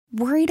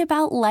Worried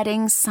about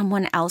letting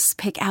someone else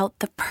pick out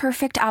the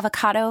perfect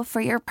avocado for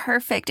your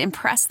perfect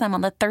impress them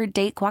on the third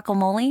date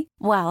guacamole?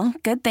 Well,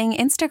 good thing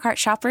Instacart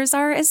shoppers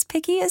are as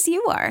picky as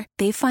you are.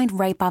 They find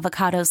ripe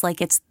avocados like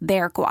it's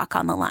their guac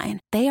on the line.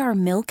 They are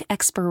milk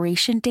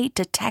expiration date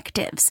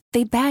detectives.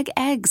 They bag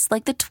eggs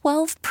like the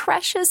 12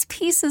 precious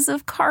pieces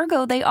of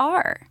cargo they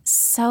are.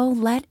 So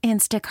let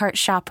Instacart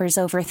shoppers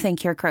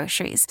overthink your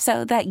groceries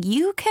so that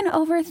you can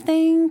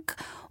overthink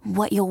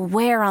what you'll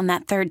wear on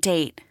that third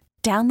date.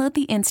 Download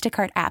the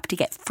Instacart app to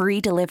get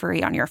free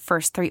delivery on your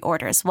first 3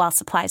 orders while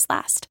supplies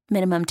last.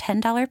 Minimum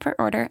 $10 per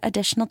order.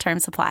 Additional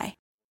terms apply.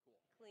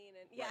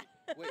 Yeah.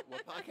 Wait,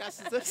 what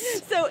podcast is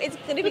this? So it's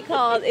going to be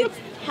called, it's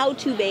How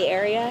to Bay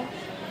Area.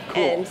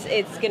 Cool. And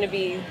it's going to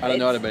be... I don't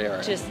know how to Bay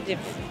Area. Just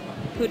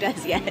who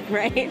does yet,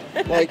 right?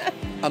 Like,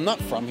 I'm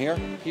not from here.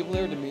 People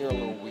there to me are a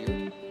little weird.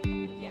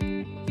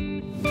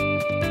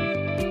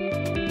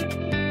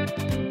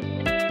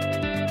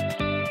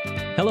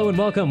 Hello and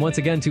welcome once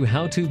again to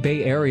How to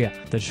Bay Area,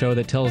 the show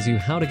that tells you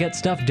how to get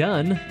stuff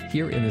done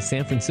here in the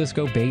San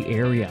Francisco Bay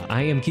Area.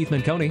 I am Keith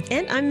Menconi.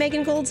 And I'm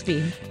Megan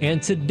Goldsby.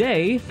 And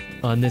today,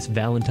 on this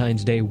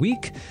Valentine's Day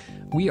week,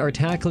 we are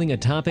tackling a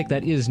topic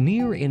that is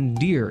near and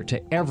dear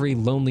to every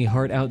lonely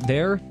heart out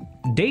there: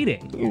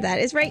 dating. That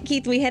is right,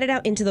 Keith. We headed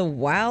out into the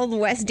Wild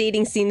West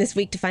dating scene this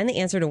week to find the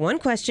answer to one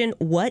question: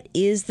 what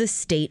is the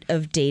state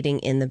of dating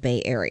in the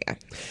Bay Area?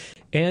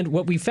 And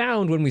what we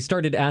found when we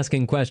started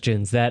asking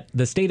questions, that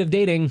the state of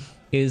dating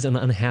is an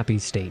unhappy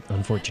state,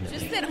 unfortunately.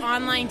 Just that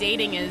online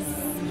dating is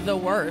the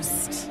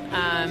worst.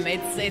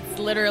 It's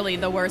literally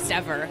the worst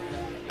ever.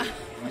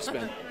 You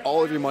spend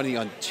all of your money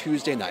on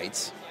Tuesday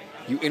nights.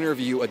 You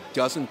interview a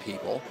dozen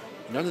people.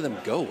 None of them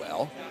go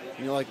well.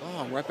 And you're like, oh,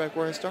 I'm right back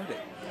where I started.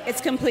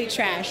 It's complete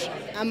trash.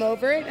 I'm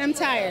over it. I'm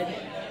tired.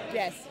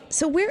 Yes.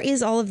 So where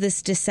is all of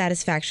this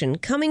dissatisfaction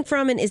coming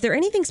from? And is there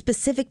anything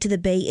specific to the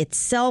Bay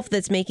itself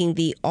that's making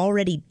the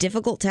already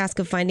difficult task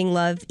of finding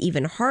love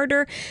even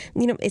harder?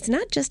 You know, it's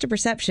not just a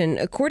perception.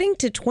 According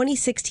to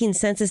 2016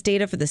 census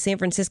data for the San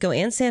Francisco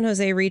and San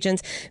Jose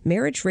regions,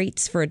 marriage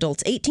rates for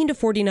adults 18 to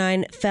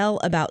 49 fell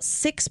about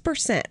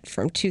 6%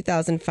 from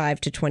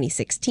 2005 to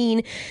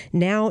 2016.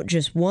 Now,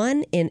 just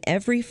 1 in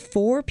every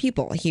 4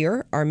 people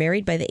here are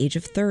married by the age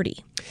of 30.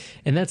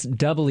 And that's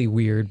doubly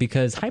weird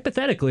because,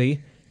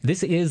 hypothetically,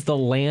 this is the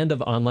land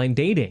of online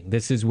dating.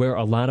 This is where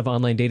a lot of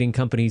online dating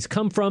companies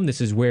come from.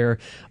 This is where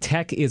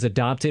tech is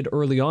adopted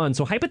early on.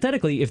 So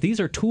hypothetically, if these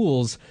are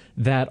tools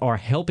that are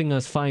helping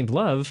us find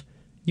love,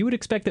 you would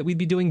expect that we'd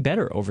be doing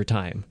better over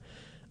time.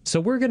 So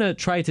we're going to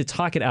try to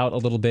talk it out a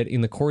little bit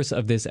in the course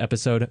of this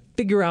episode,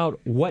 figure out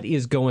what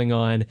is going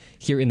on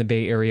here in the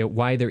Bay Area,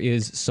 why there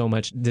is so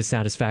much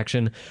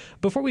dissatisfaction.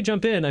 Before we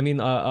jump in,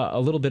 a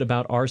little bit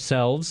about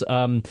ourselves.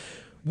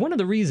 One of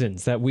the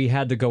reasons that we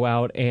had to go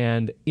out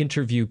and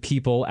interview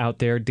people out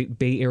there,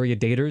 Bay Area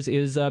daters,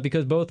 is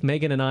because both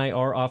Megan and I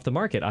are off the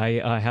market.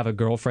 I have a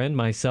girlfriend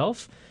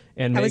myself.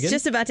 And I Megan, was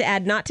just about to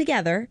add not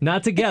together.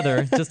 Not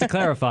together, just to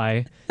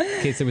clarify,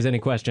 in case there was any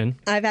question.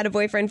 I've had a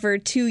boyfriend for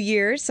 2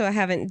 years, so I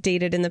haven't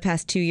dated in the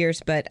past 2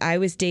 years, but I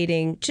was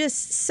dating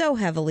just so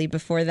heavily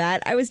before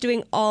that. I was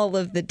doing all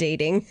of the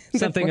dating.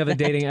 Something of a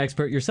dating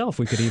expert yourself,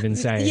 we could even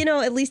say. You know,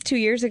 at least 2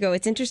 years ago,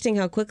 it's interesting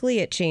how quickly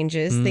it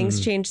changes.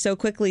 Things change so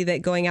quickly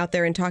that going out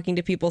there and talking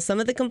to people, some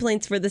of the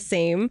complaints were the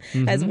same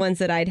as ones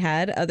that I'd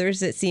had.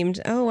 Others, it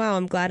seemed, oh, wow,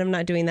 I'm glad I'm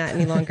not doing that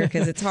any longer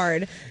because it's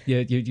hard.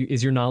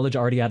 Is your knowledge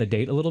already out of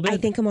date a little bit? I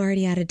think I'm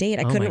already out of date.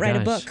 I couldn't write a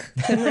book.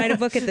 Couldn't write a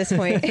book at this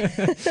point.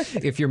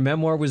 If your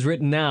memoir was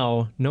written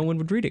now, no one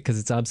would read it because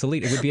it's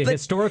obsolete. It would be a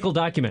historical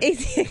document.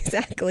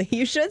 Exactly.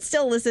 You should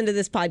still listen to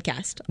this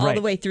podcast all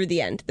the way through the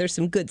end. There's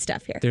some good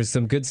stuff here. There's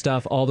some good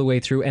stuff all the way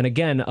through. And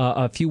again,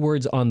 a few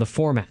words on the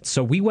format.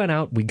 So we went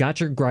out, we got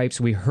your gripes,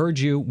 we heard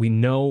you, we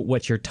know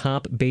what your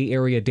top Bay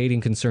Area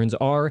dating concerns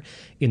are.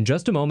 In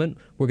just a moment,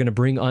 we're going to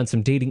bring on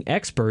some dating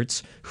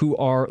experts who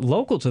are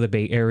local to the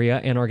Bay Area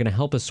and are going to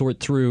help us sort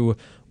through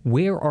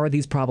where are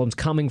these problems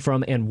coming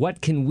from and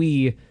what can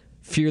we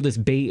fearless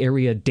Bay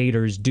Area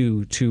daters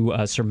do to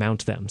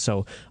surmount them.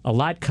 So a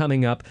lot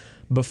coming up.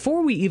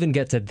 Before we even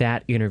get to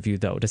that interview,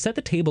 though, to set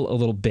the table a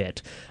little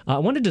bit, I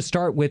wanted to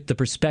start with the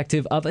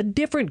perspective of a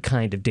different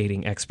kind of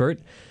dating expert.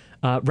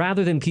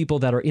 Rather than people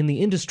that are in the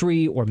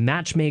industry or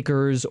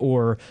matchmakers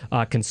or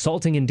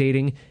consulting in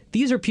dating,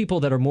 these are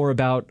people that are more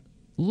about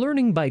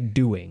learning by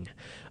doing.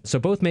 So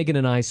both Megan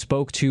and I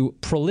spoke to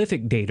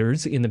prolific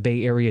daters in the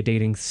Bay Area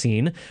dating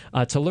scene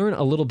to learn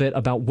a little bit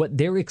about what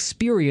their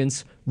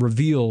experience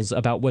reveals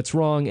about what's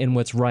wrong and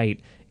what's right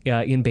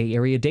in Bay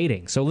Area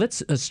dating. So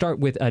let's start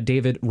with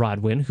David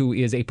Rodwin, who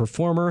is a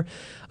performer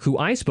who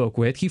I spoke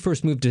with. He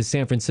first moved to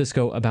San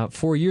Francisco about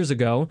 4 years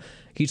ago.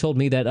 He told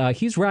me that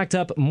he's racked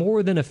up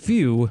more than a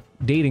few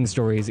dating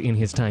stories in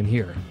his time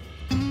here.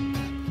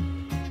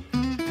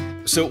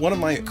 So one of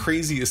my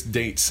craziest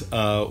dates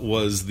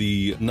was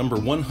the number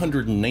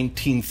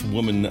 119th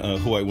woman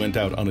who I went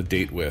out on a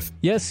date with.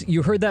 Yes,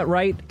 you heard that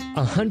right.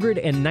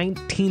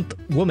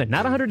 119th woman.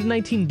 Not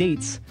 119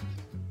 dates.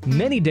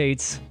 Many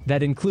dates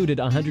that included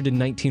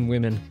 119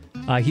 women.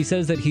 He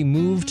says that he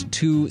moved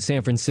to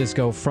San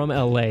Francisco from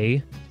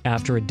LA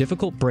after a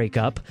difficult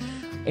breakup.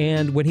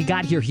 And when he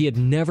got here, he had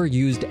never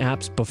used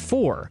apps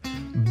before.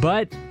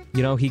 But,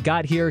 you know, he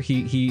got here,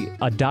 he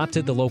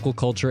adopted the local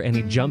culture, and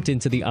he jumped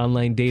into the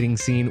online dating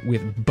scene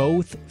with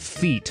both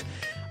feet.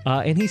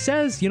 And he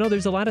says, you know,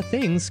 there's a lot of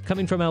things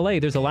coming from LA.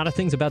 There's a lot of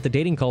things about the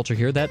dating culture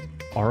here that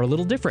are a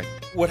little different.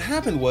 What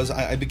happened was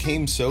I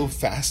became so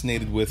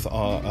fascinated with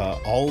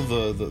all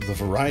the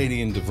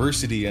variety and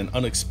diversity and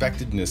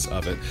unexpectedness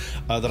of it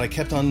that I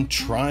kept on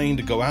trying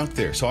to go out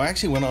there. So I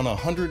actually went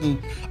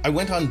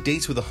on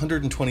dates with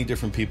 120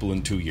 different people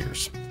in 2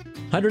 years.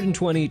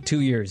 122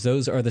 years.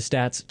 Those are the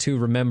stats to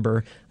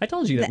remember. I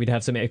told you that we'd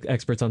have some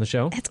experts on the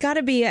show. It's got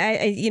to be,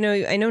 I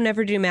know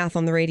never do math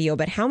on the radio,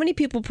 but how many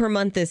people per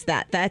month is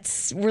that?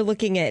 We're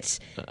looking at...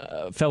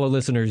 fellow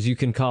listeners, you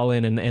can call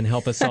in and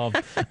help us solve,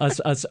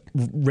 us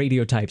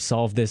radio types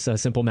solve this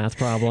simple math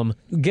problem.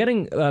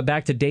 Getting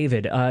back to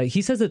David,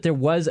 he says that there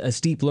was a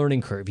steep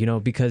learning curve, you know,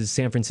 because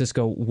San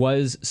Francisco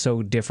was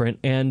so different.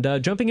 And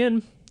jumping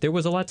in, there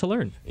was a lot to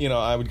learn. You know,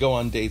 I would go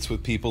on dates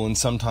with people, and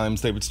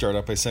sometimes they would start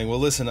up by saying, well,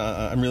 listen,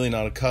 I'm really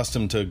not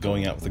accustomed to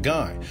going out with a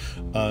guy.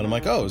 And I'm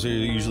like, oh, so you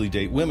usually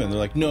date women? They're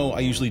like, no, I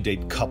usually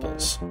date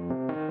couples.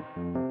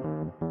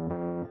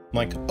 I'm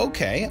like,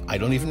 okay, I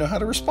don't even know how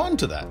to respond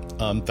to that.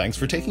 Thanks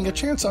for taking a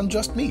chance on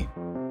just me.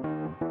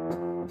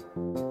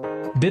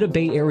 Bit of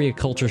Bay Area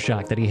culture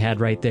shock that he had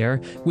right there,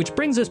 which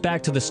brings us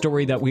back to the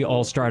story that we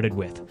all started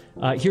with.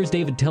 Here's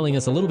David telling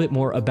us a little bit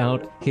more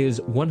about his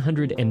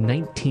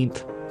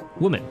 119th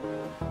woman.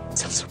 It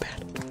sounds so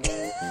bad.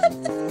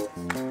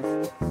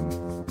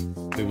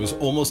 It was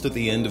almost at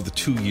the end of the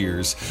 2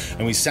 years,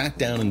 and we sat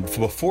down, and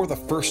before the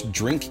first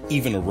drink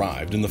even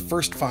arrived, in the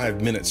first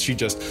 5 minutes, she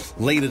just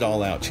laid it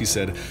all out. She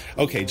said,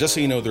 okay, just so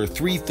you know, there are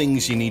 3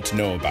 things you need to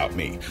know about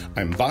me.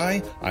 I'm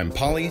bi, I'm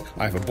poly,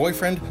 I have a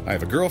boyfriend, I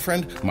have a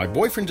girlfriend, my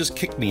boyfriend just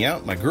kicked me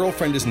out, my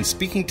girlfriend isn't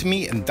speaking to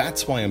me, and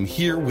that's why I'm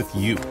here with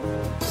you.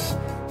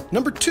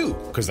 Number 2,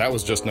 because that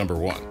was just number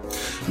 1.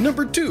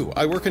 Number 2,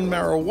 I work in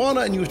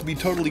marijuana, and you have to be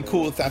totally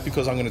cool with that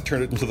because I'm going to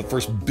turn it into the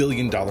first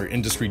billion-dollar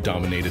industry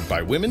dominated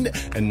by women.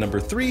 And number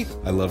 3,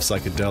 I love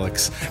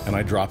psychedelics, and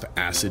I drop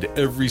acid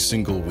every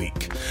single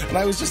week. And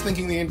I was just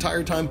thinking the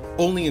entire time,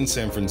 only in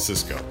San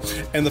Francisco.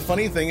 And the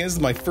funny thing is,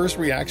 my first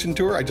reaction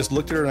to her, I just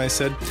looked at her and I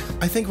said,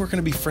 I think we're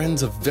going to be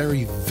friends a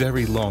very,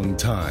 very long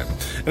time.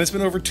 And it's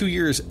been over 2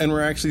 years, and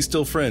we're actually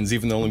still friends,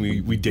 even though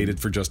we dated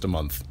for just a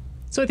month.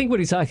 So I think what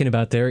he's talking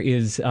about there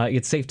is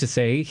it's safe to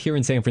say here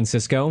in San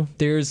Francisco,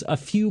 there's a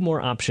few more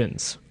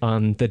options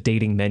on the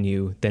dating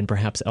menu than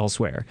perhaps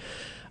elsewhere.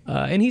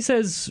 And he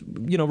says,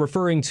 you know,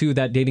 referring to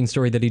that dating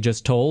story that he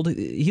just told,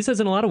 he says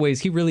in a lot of ways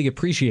he really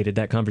appreciated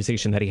that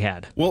conversation that he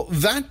had. Well,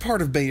 that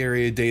part of Bay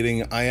Area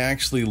dating I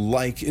actually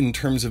like in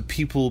terms of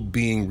people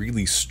being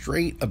really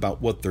straight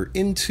about what they're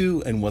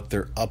into and what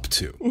they're up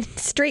to.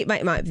 Straight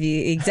might not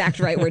be the exact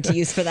right word to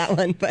use for that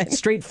one, but...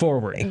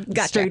 Straightforward.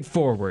 Gotcha.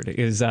 Straightforward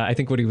is, I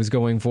think, what he was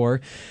going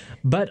for.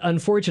 But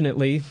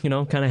unfortunately, you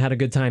know, kind of had a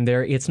good time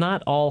there. It's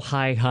not all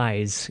high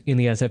highs in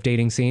the SF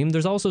dating scene.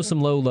 There's also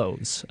some low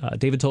lows.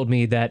 David told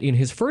me that in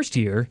his first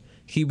year,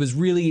 he was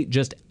really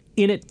just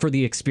in it for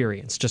the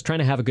experience, just trying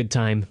to have a good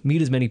time,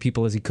 meet as many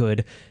people as he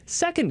could.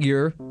 Second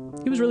year,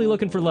 he was really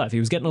looking for love. He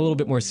was getting a little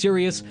bit more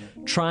serious,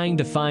 trying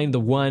to find the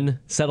one,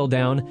 settle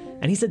down.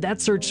 And he said that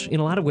search,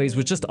 in a lot of ways,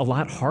 was just a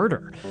lot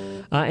harder.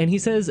 And he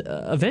says,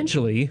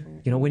 eventually,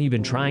 you know, when you've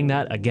been trying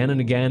that again and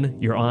again,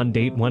 you're on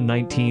date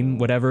 119,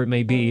 whatever it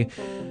may be,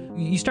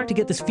 you start to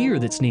get this fear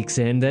that sneaks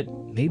in that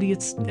maybe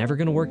it's never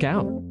going to work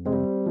out.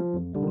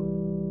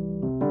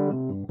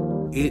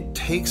 It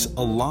takes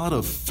a lot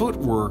of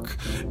footwork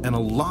and a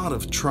lot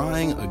of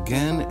trying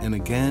again and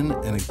again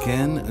and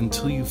again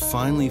until you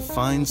finally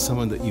find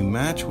someone that you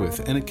match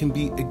with, and it can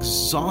be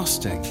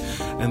exhausting.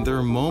 And there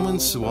are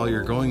moments while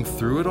you're going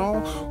through it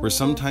all where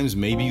sometimes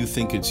maybe you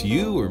think it's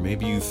you, or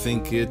maybe you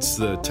think it's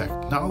the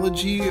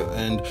technology,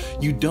 and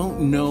you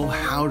don't know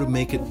how to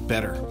make it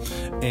better.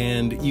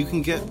 And you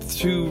can get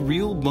through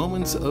real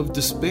moments of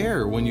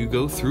despair when you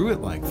go through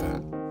it like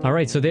that. All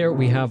right, so there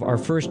we have our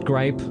first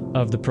gripe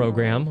of the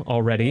program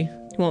already.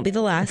 It won't be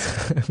the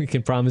last. We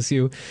can promise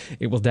you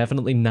it will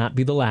definitely not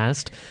be the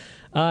last.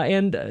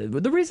 And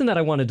the reason that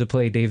I wanted to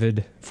play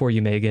David for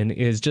you, Megan,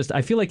 is just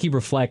I feel like he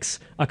reflects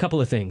a couple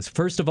of things.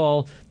 First of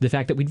all, the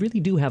fact that we really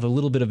do have a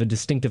little bit of a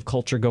distinctive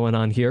culture going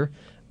on here.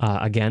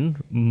 Again,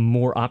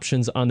 more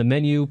options on the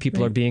menu.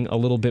 People are being a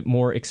little bit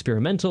more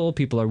experimental.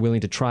 People are willing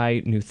to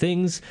try new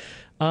things.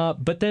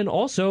 But then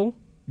also,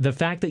 the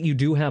fact that you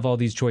do have all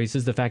these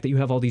choices, the fact that you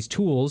have all these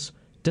tools,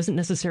 doesn't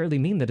necessarily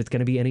mean that it's going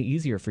to be any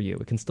easier for you.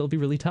 It can still be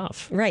really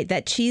tough. Right.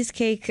 That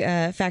Cheesecake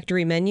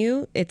Factory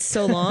menu, it's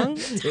so long,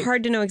 it's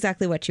hard to know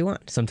exactly what you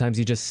want. Sometimes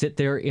you just sit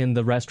there in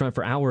the restaurant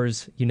for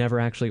hours. You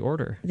never actually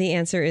order. The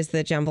answer is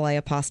the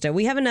jambalaya pasta.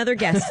 We have another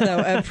guest, though,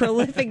 another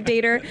prolific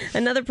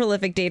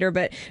dater.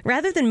 But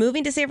rather than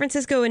moving to San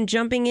Francisco and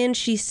jumping in,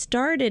 she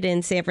started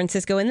in San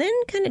Francisco and then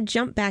kind of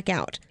jumped back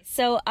out.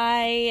 So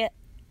I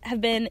have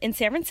been in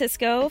San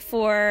Francisco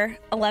for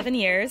 11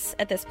 years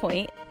at this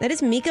point. That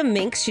is Mikka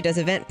Minx. She does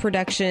event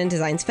production,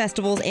 designs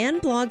festivals,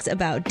 and blogs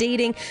about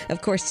dating.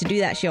 Of course, to do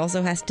that, she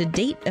also has to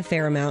date a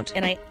fair amount.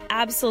 And I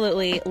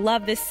absolutely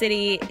love this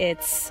city.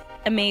 It's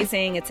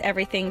amazing. It's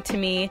everything to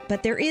me.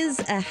 But there is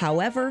a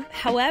however.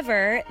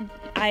 However,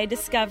 I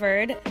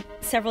discovered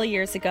several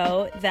years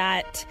ago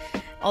that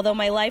although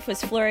my life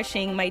was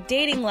flourishing, my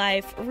dating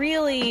life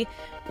really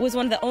was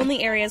one of the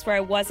only areas where I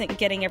wasn't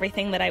getting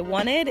everything that I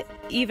wanted,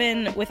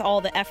 even with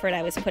all the effort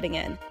I was putting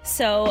in.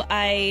 So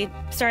I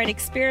started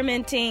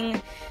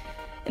experimenting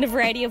in a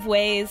variety of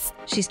ways.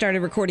 She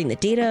started recording the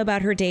data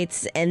about her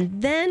dates,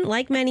 and then,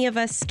 like many of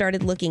us,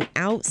 started looking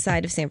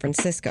outside of San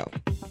Francisco.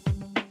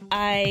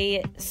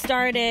 I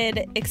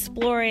started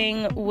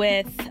exploring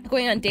with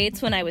going on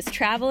dates when I was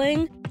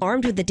traveling.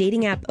 Armed with the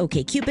dating app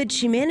OkCupid,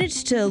 she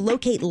managed to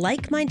locate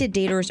like-minded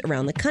daters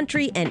around the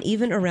country and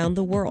even around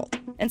the world.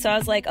 And so I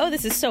was like, oh,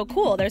 this is so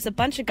cool. There's a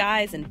bunch of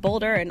guys in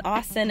Boulder and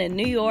Austin and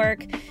New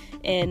York,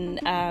 in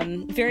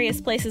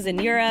various places in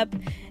Europe.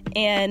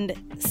 And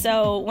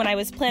so when I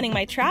was planning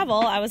my travel,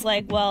 I was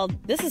like, well,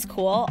 this is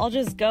cool. I'll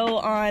just go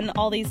on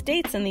all these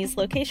dates in these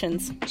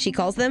locations. She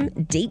calls them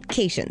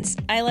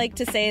datecations. I like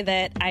to say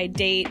that I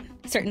date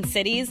certain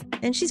cities.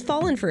 And she's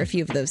fallen for a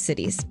few of those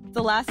cities.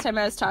 The last time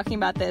I was talking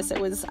about this,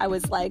 I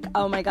was like,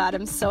 oh my God,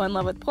 I'm so in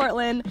love with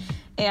Portland.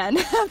 And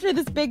after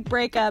this big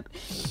breakup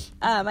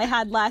I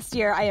had last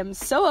year, I am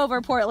so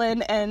over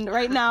Portland. And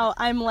right now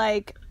I'm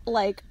like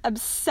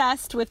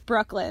obsessed with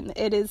Brooklyn.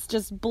 It is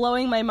just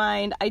blowing my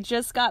mind. I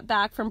just got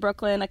back from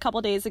Brooklyn a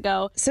couple days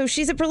ago. So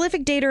she's a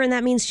prolific dater, and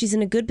that means she's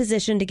in a good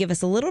position to give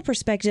us a little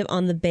perspective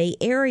on the Bay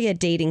Area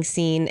dating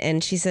scene.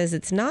 And she says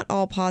it's not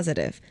all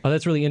positive. Oh,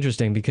 that's really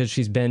interesting because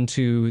she's been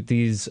to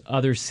these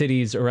other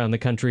cities around the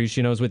country.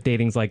 She knows what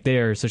dating's like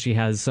there, so she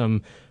has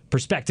some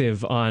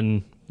perspective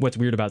on what's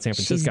weird about San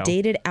Francisco. She's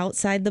dated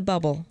outside the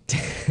bubble.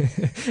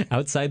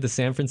 Outside the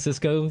San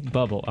Francisco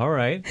bubble. All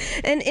right.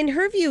 And in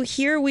her view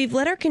here, we've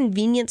let our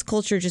convenience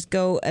culture just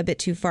go a bit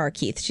too far,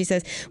 Keith. She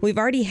says we've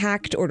already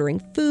hacked ordering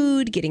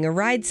food, getting a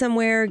ride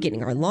somewhere,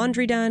 getting our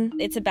laundry done.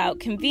 It's about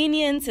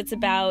convenience. It's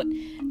about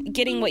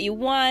getting what you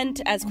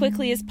want as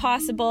quickly as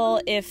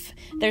possible. If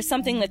there's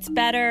something that's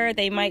better,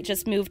 they might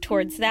just move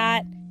towards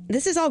that.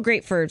 This is all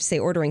great for, say,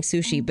 ordering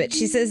sushi, but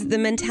she says the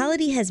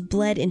mentality has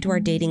bled into our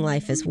dating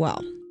life as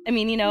well. I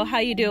mean, you know, how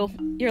you do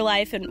your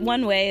life in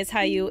one way is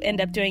how you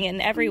end up doing it in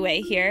every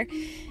way here.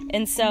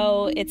 And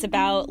so it's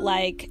about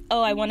like,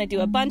 oh, I want to do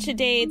a bunch of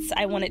dates.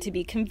 I want it to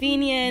be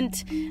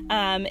convenient.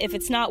 If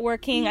it's not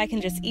working, I can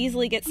just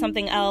easily get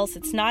something else.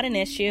 It's not an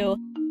issue.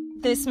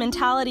 This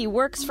mentality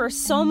works for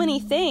so many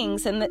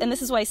things, and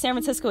this is why San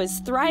Francisco is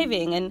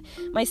thriving, and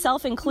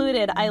myself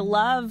included. I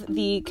love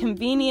the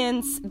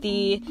convenience,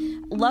 the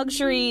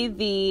luxury,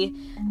 the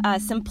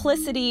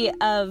simplicity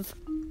of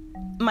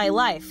my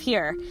life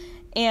here.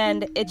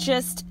 And it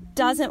just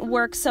doesn't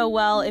work so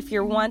well if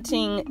you're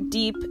wanting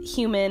deep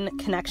human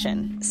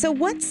connection. So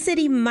what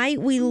city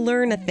might we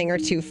learn a thing or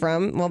two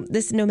from? Well,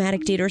 this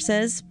nomadic dater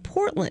says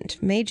Portland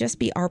may just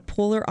be our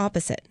polar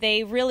opposite.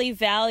 They really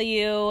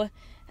value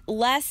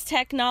less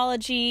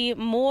technology,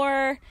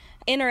 more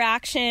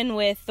interaction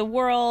with the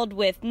world,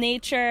 with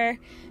nature.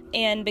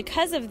 And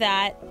because of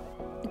that,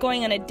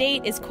 going on a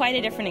date is quite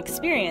a different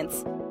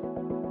experience.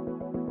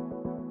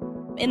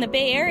 In the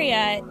Bay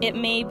Area, it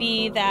may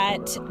be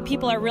that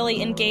people are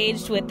really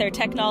engaged with their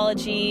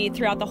technology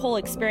throughout the whole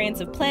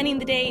experience of planning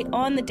the date,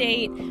 on the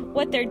date,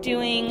 what they're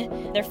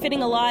doing. They're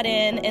fitting a lot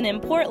in. And in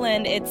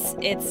Portland,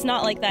 it's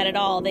not like that at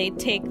all. They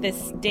take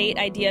this date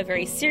idea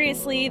very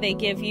seriously. They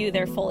give you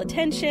their full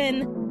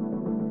attention.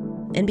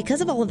 And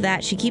because of all of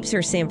that, she keeps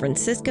her San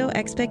Francisco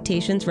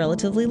expectations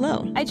relatively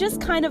low. I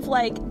just kind of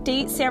like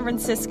date San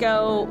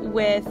Francisco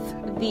with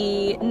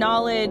the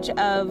knowledge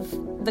of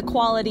the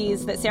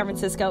qualities that San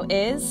Francisco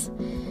is.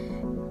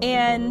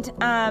 And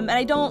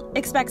I don't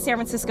expect San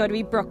Francisco to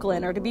be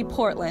Brooklyn or to be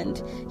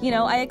Portland. You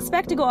know, I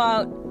expect to go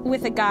out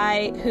with a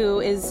guy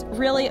who is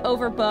really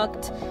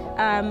overbooked,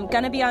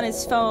 gonna be on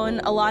his phone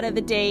a lot of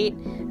the date.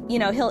 You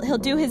know, he'll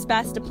do his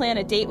best to plan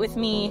a date with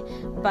me,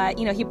 but,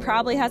 you know, he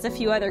probably has a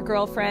few other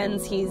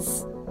girlfriends.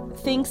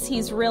 Thinks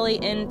he's really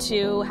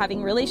into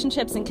having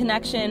relationships and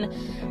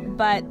connection,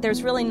 but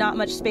there's really not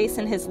much space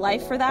in his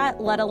life for that,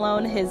 let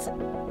alone his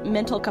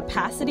mental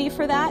capacity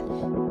for that.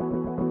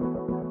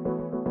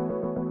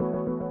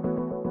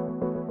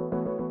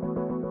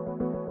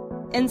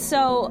 And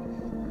so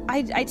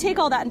I take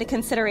all that into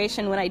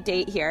consideration when I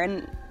date here.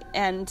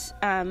 And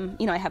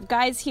you know, I have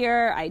guys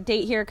here. I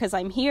date here because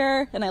I'm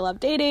here and I love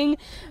dating.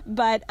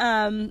 But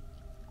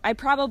I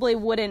probably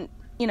wouldn't,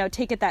 you know,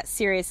 take it that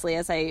seriously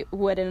as I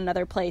would in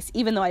another place,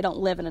 even though I don't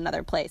live in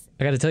another place.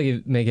 I got to tell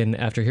you, Megan,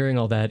 after hearing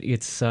all that,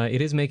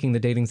 it is making the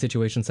dating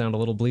situation sound a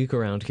little bleak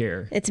around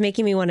here. It's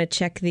making me want to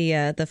check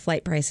the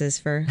flight prices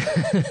for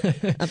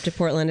up to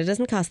Portland. It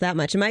doesn't cost that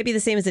much. It might be the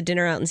same as a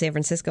dinner out in San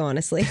Francisco,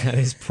 honestly. That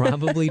is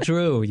probably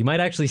true. You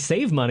might actually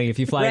save money if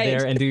you fly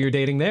there and do your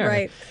dating there.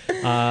 Right.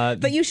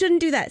 But you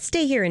shouldn't do that.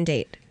 Stay here and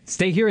date.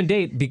 Stay here and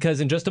date,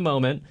 because in just a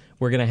moment,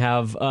 we're going to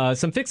have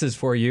some fixes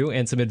for you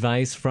and some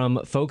advice from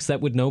folks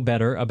that would know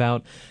better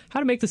about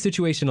how to make the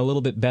situation a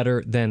little bit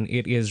better than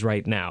it is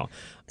right now.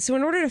 So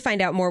in order to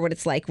find out more what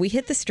it's like, we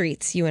hit the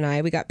streets, you and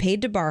I. We got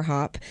paid to bar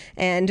hop,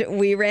 and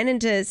we ran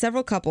into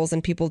several couples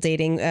and people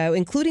dating,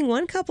 including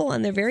one couple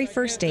on their very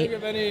first date.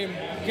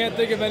 Can't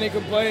think of any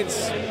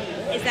complaints.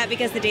 Is that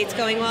because the date's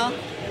going well?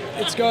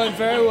 It's going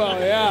very well,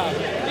 yeah.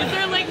 Is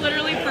there like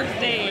literally first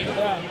date?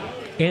 Yeah.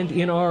 And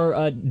in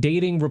our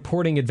dating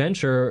reporting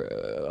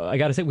adventure, I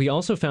got to say, we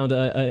also found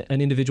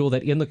an individual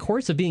that in the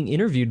course of being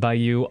interviewed by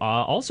you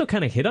also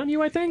kind of hit on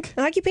you, I think.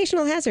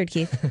 Occupational hazard,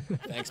 Keith.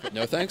 Thanks, but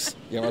no thanks.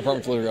 Yeah, my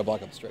apartment's literally a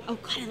block up the street. Oh,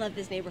 God, I love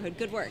this neighborhood.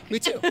 Good work. Me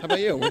too. How about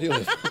you? Where do you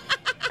live?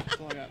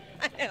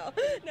 I know.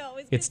 No,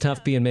 it's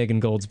tough being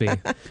Megan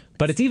Goldsby.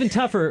 But it's even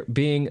tougher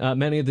being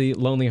many of the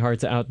lonely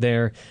hearts out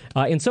there.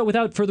 And so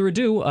without further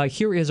ado,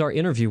 here is our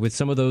interview with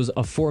some of those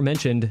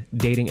aforementioned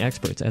dating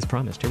experts, as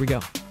promised. Here we go.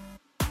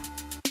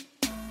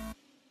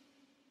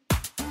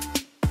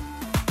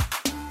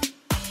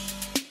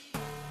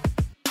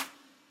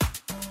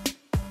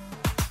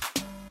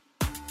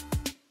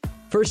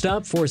 First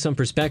up, for some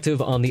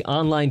perspective on the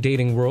online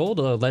dating world,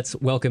 let's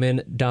welcome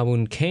in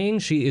Dawoon Kang.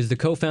 She is the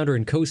co-founder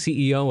and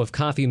co-CEO of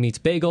Coffee Meets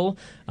Bagel,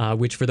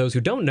 which, for those who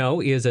don't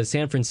know, is a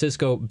San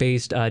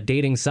Francisco-based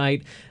dating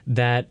site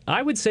that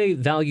I would say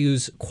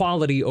values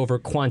quality over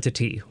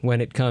quantity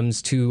when it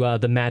comes to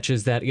the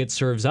matches that it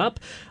serves up.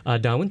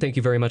 Dawoon, thank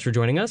you very much for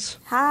joining us.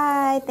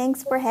 Hi,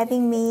 thanks for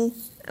having me.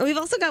 We've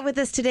also got with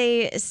us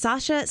today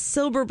Sasha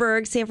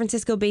Silberberg, San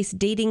Francisco-based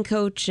dating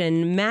coach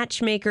and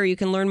matchmaker. You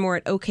can learn more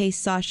at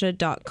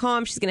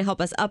OkSasha.com. She's going to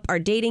help us up our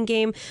dating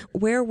game.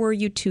 Where were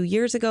you 2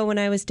 years ago when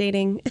I was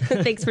dating?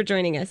 Thanks for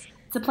joining us.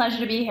 It's a pleasure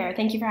to be here.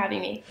 Thank you for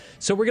having me.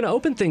 So we're going to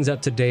open things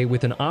up today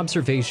with an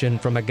observation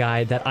from a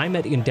guy that I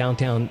met in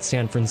downtown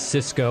San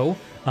Francisco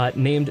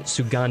named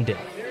Sugandhan.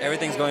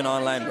 Everything's going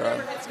online,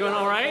 bro. It's going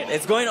all right?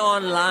 It's going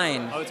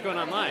online. Oh, it's going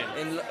online.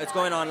 It's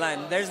going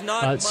online. There's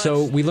not much.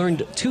 So we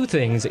learned two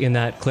things in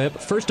that clip.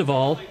 First of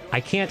all,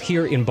 I can't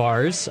hear in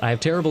bars. I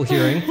have terrible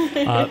hearing.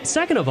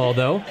 Second of all,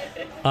 though,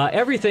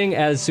 everything,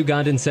 as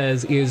Sugandhan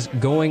says, is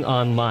going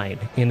online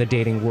in the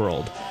dating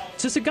world.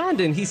 To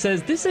Sugandhan, he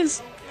says this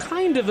is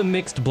kind of a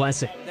mixed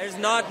blessing. There's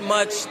not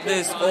much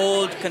this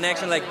old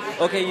connection, like,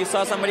 okay, you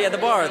saw somebody at the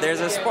bar, there's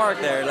a spark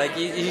there, like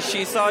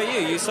she saw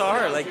you saw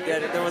her, like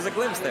there was a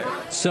glimpse there.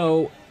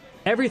 So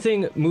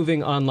everything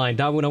moving online.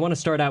 Dawoon, I want to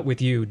start out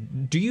with you.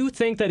 Do you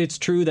think that it's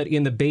true that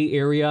in the Bay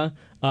Area,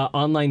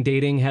 online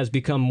dating has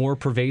become more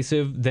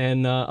pervasive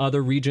than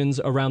other regions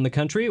around the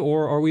country,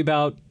 or are we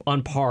about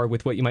on par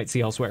with what you might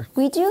see elsewhere?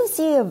 We do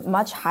see a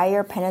much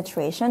higher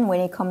penetration when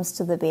it comes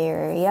to the Bay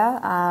Area,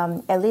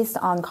 at least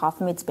on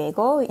Coffee Meets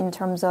Bagel, in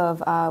terms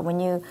of when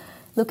you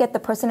look at the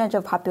percentage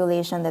of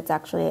population that's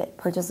actually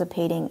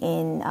participating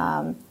in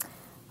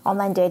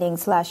online dating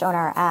 / on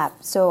our app.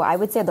 So I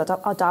would say the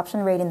adoption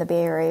rate in the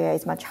Bay Area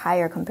is much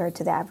higher compared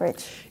to the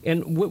average.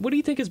 And what do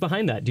you think is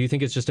behind that? Do you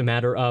think it's just a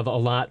matter of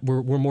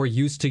we're more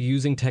used to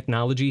using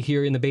technology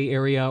here in the Bay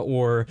Area,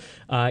 or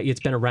it's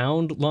been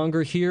around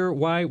longer here?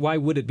 Why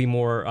would it be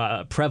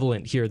more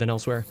prevalent here than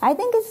elsewhere? I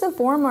think it's the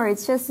former.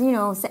 It's just,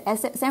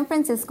 San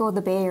Francisco,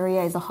 the Bay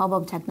Area is a hub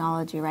of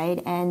technology,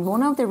 right? And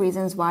one of the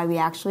reasons why we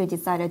actually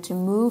decided to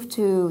move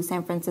to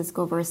San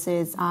Francisco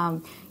versus,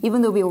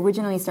 even though we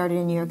originally started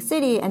in New York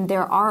City, and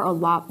there are a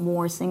lot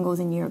more singles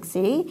in New York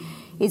City,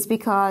 is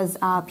because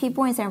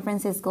people in San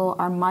Francisco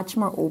are much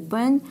more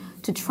open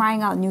to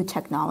trying out new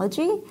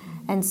technology.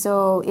 And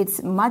so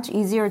it's much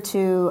easier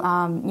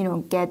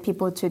to, get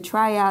people to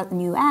try out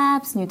new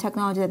apps, new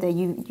technology that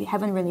you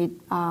haven't really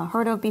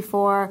heard of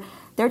before.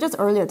 They're just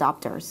early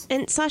adopters.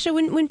 And Sasha,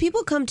 when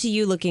people come to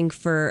you looking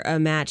for a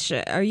match,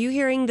 are you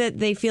hearing that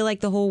they feel like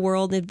the whole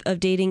world of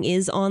dating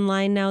is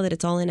online now, that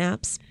it's all in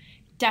apps?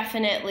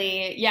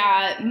 Definitely.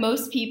 Yeah,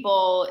 most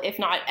people, if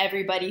not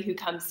everybody who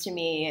comes to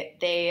me,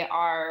 they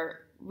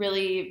are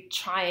really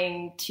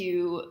trying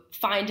to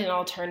find an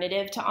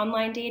alternative to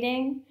online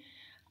dating.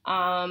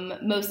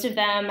 Most of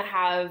them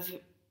have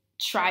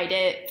tried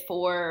it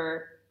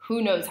for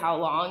who knows how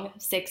long,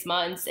 6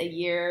 months, a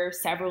year,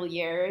 several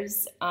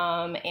years,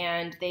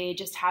 and they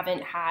just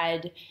haven't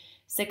had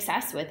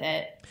success with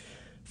it.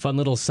 Fun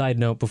little side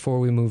note before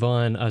we move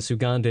on,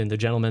 Sugandhan, the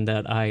gentleman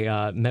that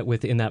I met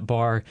with in that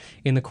bar,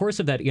 in the course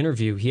of that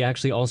interview, he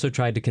actually also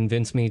tried to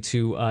convince me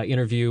to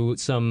interview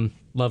some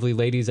lovely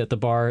ladies at the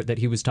bar that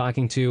he was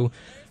talking to.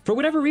 For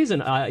whatever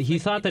reason, he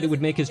thought that it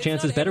would make his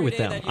chances better with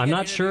them. I'm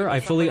not sure I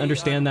fully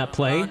understand that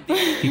play.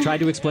 He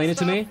tried to explain it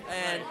to me.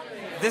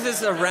 this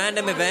is a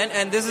random event,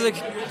 and this is a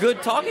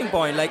good talking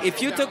point. Like,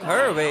 if you took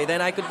her away,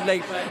 then I could be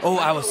like, oh,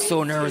 I was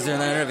so nervous in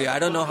that interview. I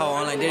don't know how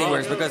online dating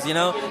works because,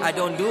 I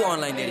don't do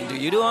online dating. Do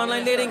you do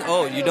online dating?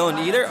 Oh, you don't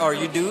either? Or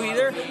you do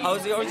either?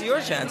 How's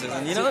your chances?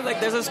 And,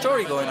 there's a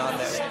story going on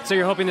there. So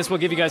you're hoping this will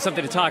give you guys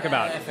something to talk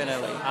about?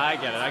 Definitely. I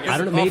get it. I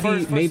don't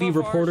know. Maybe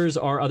reporters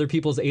are other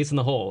people's ace in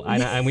the hole,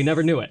 and we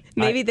never knew it.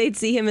 Maybe they'd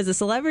see him as a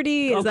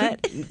celebrity. Is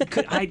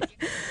that?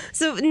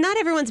 So not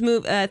everyone's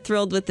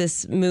thrilled with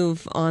this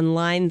move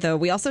online, though.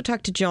 We also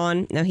talked to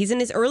John. Now, he's in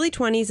his early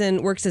 20s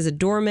and works as a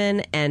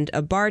doorman and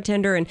a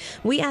bartender, and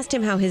we asked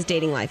him how his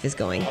dating life is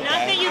going. Not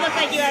that you look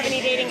like you have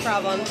any dating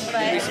problems,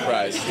 but... You'd be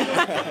surprised.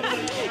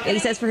 And he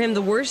says for him,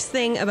 the worst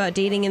thing about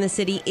dating in the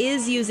city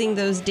is using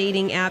those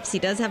dating apps. He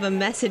does have a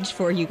message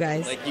for you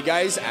guys. Like, you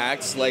guys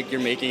act like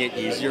you're making it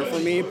easier for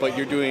me, but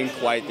you're doing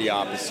quite the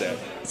opposite.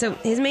 So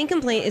his main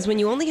complaint is when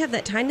you only have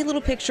that tiny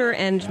little picture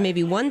and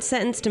maybe one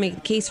sentence to make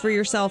the case for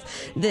yourself,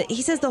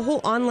 he says the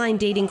whole online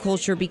dating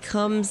culture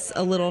becomes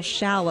a little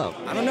shallow.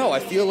 I don't know. I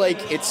feel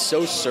like it's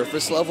so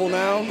surface level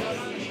now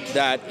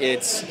that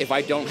if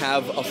I don't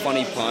have a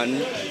funny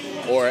pun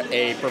or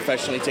a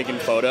professionally taken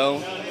photo,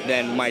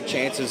 then my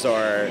chances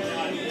are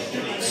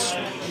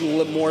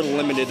more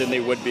limited than they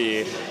would be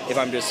if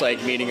I'm just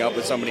like meeting up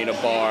with somebody in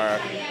a bar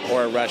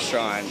or a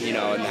restaurant,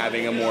 and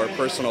having a more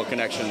personal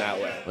connection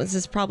that way. This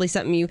is probably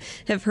something you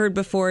have heard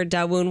before,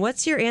 Dawoon.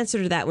 What's your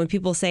answer to that when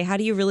people say, how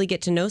do you really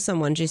get to know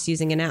someone just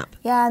using an app?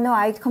 Yeah, no,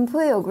 I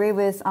completely agree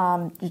with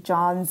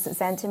John's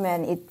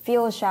sentiment. It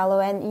feels shallow,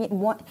 and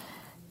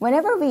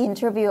whenever we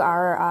interview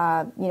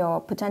our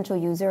potential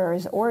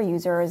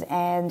users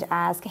and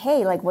ask,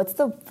 hey, like, what's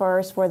the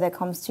first word that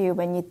comes to you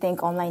when you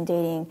think online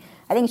dating?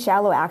 I think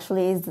shallow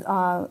actually is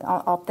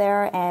up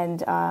there,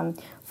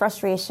 and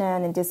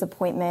frustration and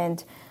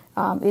disappointment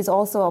is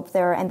also up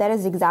there, and that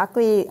is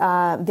exactly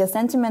the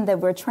sentiment that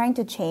we're trying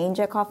to change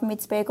at Coffee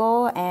Meets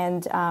Bagel.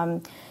 And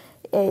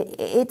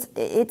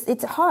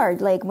it's hard,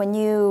 like when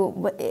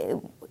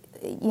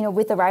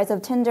with the rise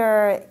of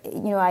Tinder,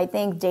 I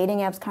think dating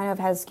apps kind of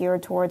has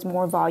geared towards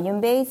more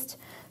volume-based,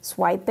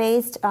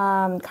 swipe-based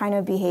kind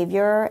of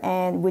behavior,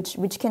 and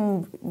which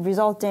can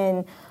result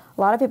in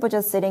a lot of people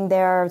just sitting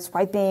there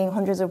swiping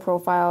hundreds of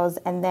profiles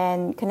and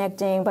then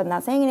connecting but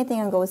not saying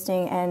anything and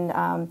ghosting,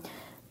 and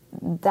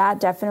that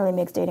definitely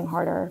makes dating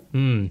harder.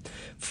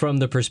 From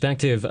the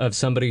perspective of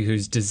somebody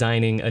who's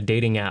designing a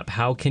dating app,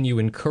 how can you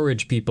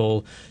encourage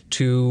people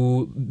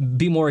to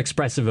be more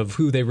expressive of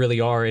who they really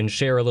are and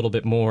share a little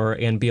bit more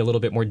and be a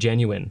little bit more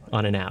genuine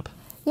on an app?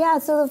 Yeah,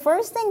 so the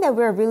first thing that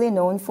we're really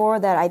known for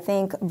that I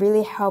think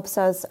really helps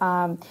us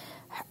and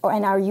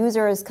our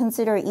users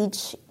consider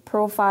each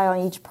profile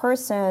and each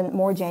person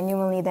more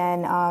genuinely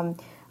than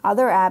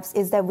other apps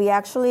is that we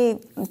actually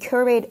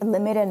curate a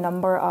limited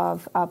number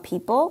of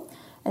people.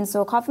 And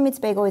so Coffee Meets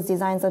Bagel is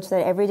designed such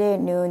that every day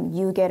at noon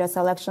you get a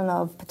selection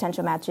of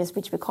potential matches,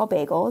 which we call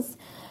bagels.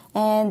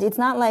 And it's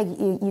not like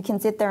you can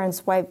sit there and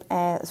swipe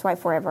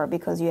forever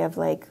because you have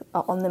like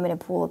an unlimited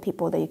pool of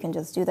people that you can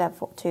just do that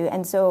to.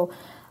 And so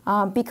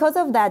because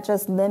of that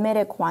just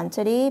limited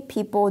quantity,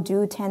 people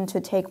do tend to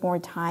take more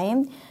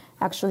time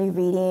actually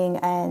reading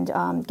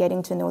and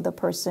getting to know the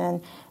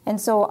person.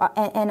 And so,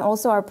 and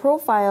also our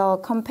profile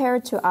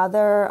compared to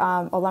other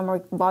a lot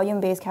more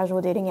volume-based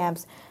casual dating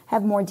apps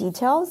have more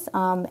details.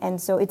 And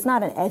so it's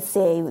not an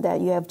essay that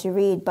you have to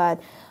read,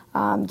 but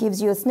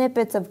gives you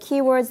snippets of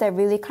keywords that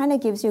really kind of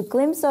gives you a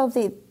glimpse of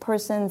the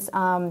person's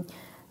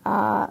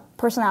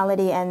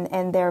personality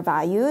and their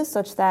values,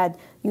 such that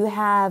you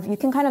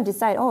can kind of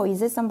decide, oh, is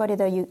this somebody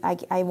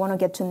that I want to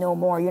get to know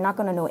more? You're not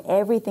going to know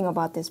everything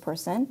about this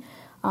person.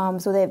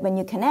 So that when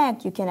you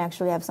connect, you can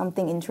actually have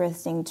something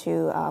interesting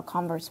to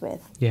converse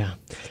with. Yeah.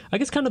 I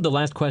guess kind of the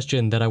last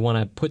question that I want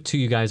to put to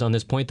you guys on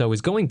this point, though,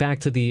 is going back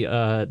to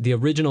the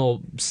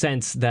original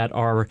sense that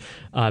our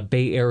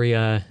Bay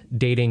Area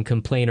dating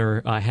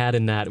complainer had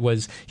in that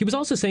was, he was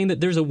also saying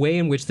that there's a way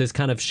in which this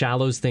kind of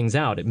shallows things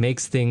out. It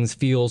makes things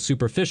feel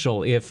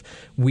superficial if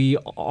we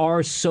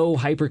are so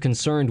hyper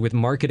concerned with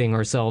marketing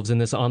ourselves in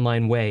this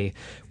online way.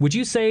 Would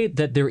you say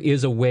that there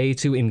is a way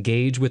to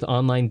engage with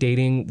online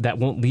dating that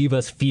won't leave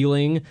us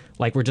feeling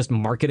like we're just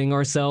marketing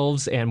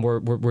ourselves and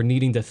we're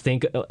needing to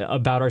think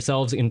about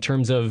ourselves in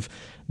terms of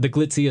the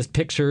glitziest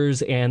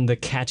pictures and the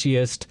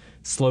catchiest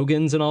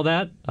slogans and all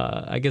that?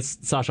 I guess,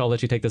 Sasha, I'll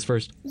let you take this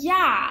first.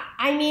 Yeah,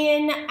 I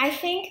mean, I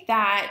think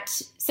that,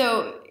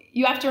 so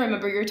you have to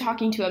remember you're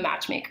talking to a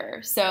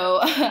matchmaker. So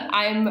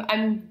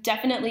I'm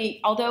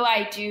definitely, although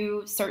I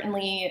do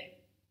certainly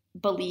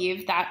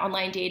believe that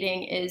online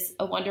dating is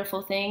a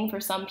wonderful thing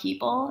for some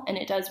people and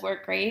it does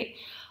work great,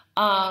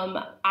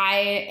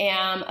 I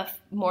am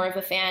more of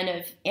a fan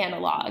of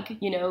analog,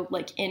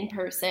 like in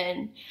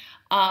person.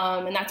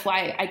 And that's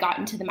why I got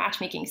into the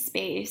matchmaking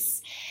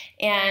space.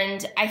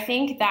 And I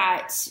think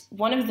that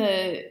one of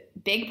the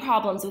big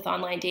problems with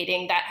online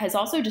dating that has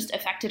also just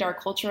affected our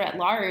culture at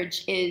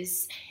large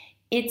is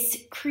it's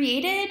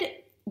created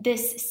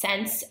this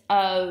sense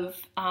of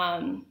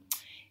or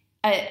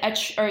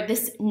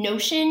this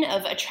notion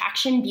of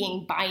attraction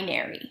being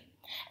binary.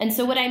 And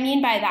so what I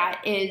mean by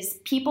that is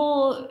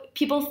people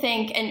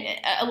think, and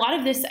a lot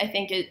of this I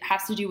think it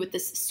has to do with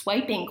this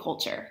swiping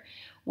culture,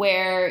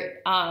 where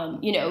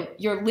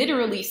you're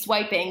literally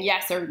swiping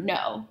yes or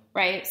no,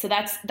 right? So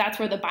that's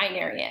where the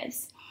binary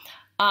is.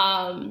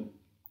 The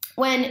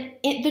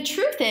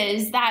truth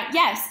is that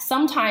yes,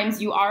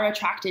 sometimes you are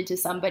attracted to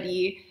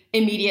somebody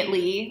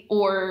immediately,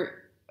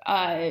 or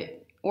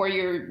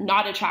you're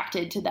not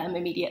attracted to them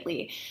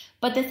immediately.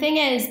 But the thing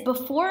is,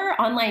 before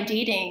online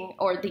dating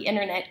or the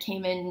internet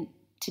came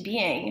into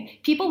being,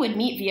 people would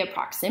meet via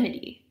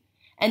proximity,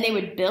 and they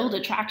would build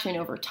attraction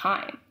over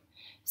time.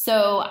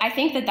 So I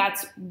think that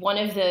that's one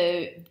of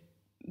the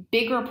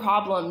bigger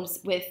problems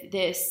with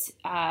this,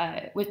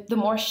 with the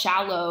more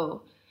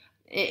shallow,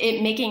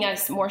 it making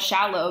us more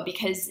shallow,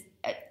 because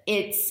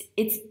it's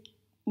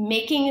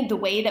making the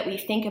way that we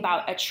think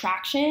about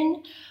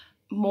attraction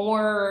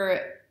more,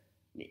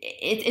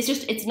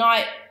 it's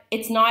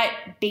not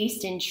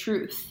based in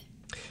truth.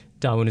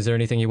 Dawoon, is there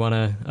anything you want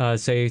to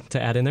say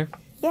to add in there?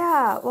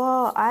 Yeah,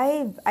 well,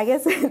 I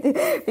guess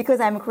because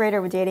I'm a creator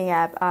of a dating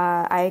app,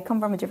 I come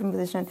from a different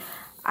position.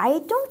 I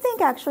don't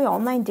think actually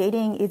online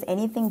dating is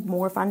anything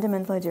more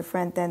fundamentally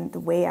different than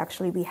the way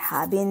actually we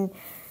have been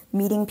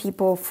meeting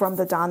people from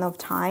the dawn of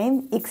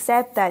time,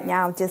 except that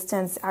now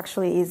distance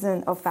actually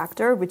isn't a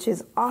factor, which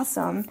is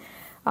awesome,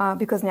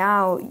 because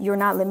now you're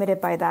not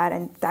limited by that,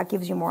 and that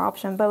gives you more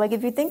options. But like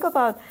if you think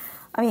about,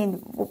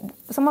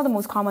 some of the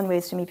most common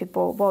ways to meet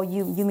people, well,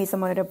 you meet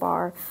someone at a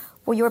bar,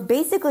 well, you're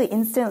basically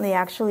instantly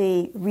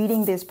actually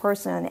reading this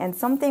person, and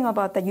something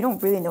about that, you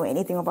don't really know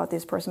anything about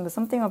this person, but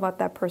something about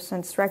that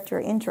person struck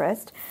your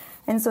interest.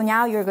 And so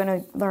now you're going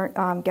to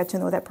learn, get to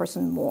know that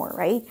person more,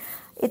 right?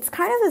 It's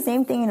kind of the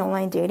same thing in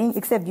online dating,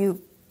 except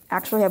you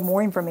actually have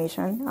more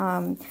information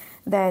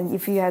than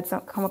if you had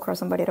come across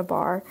somebody at a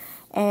bar.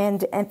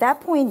 And at that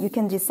point, you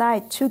can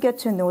decide to get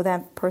to know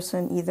that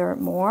person either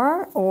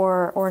more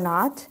or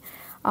not.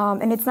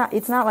 And it's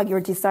not like you're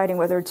deciding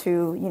whether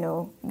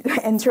to,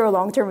 enter a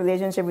long-term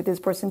relationship with this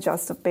person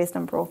just based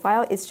on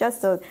profile. It's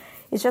just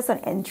an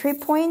entry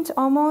point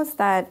almost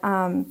that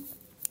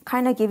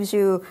kind of gives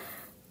you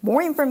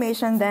more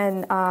information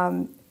than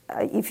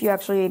if you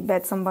actually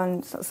met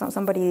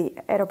somebody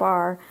at a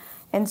bar.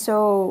 And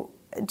so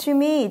to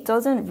me, it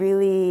doesn't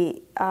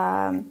really,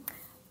 I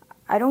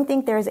don't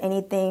think there's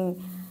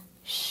anything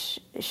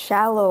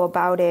shallow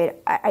about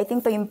it. I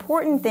think the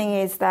important thing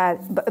is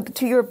that,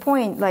 to your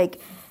point, like,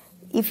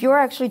 if you're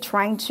actually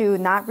trying to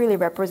not really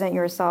represent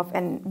yourself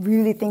and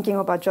really thinking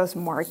about just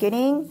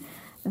marketing,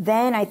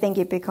 then I think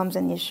it becomes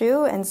an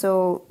issue. And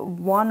so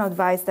one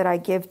advice that I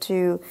give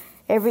to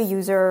every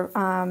user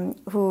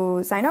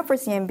who sign up for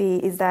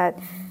CMB is that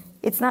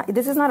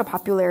this is not a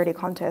popularity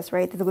contest,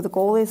 right? The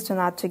goal is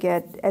not to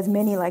get as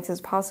many likes as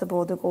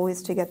possible. The goal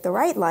is to get the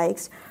right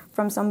likes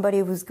from somebody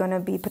who's going to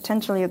be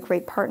potentially a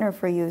great partner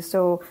for you.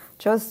 So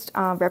just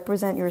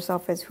represent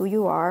yourself as who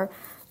you are.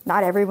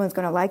 Not everyone's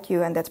going to like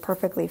you, and that's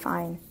perfectly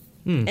fine.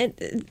 And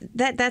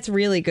that's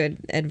really good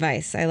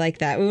advice. I like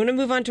that. We want to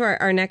move on to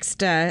our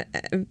next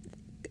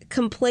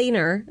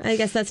complainer. I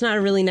guess that's not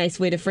a really nice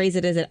way to phrase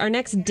it, is it? Our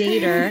next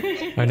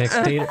dater. Our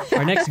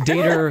next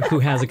dater who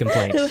has a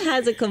complaint. Who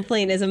has a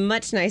complaint is a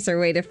much nicer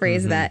way to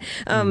phrase that.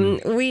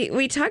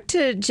 We talked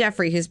to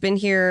Jeffrey, who's been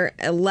here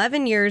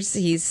 11 years.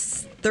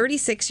 He's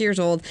 36 years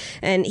old,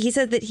 and he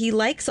said that he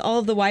likes all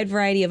of the wide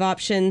variety of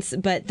options,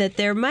 but that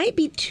there might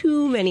be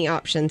too many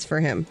options for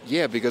him.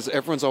 Yeah, because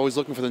everyone's always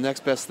looking for the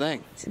next best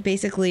thing.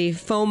 Basically,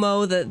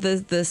 FOMO,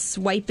 the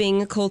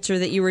swiping culture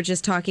that you were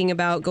just talking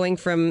about, going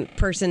from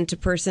person to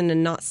person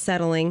and not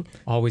settling.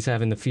 Always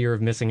having the fear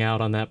of missing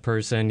out on that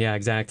person. Yeah,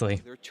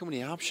 exactly. There are too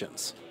many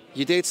options.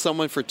 You date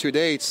someone for 2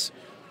 dates,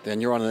 then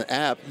you're on an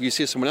app, you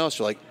see someone else,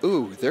 you're like,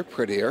 ooh, they're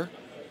prettier.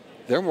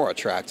 They're more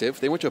attractive.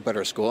 They went to a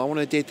better school. I want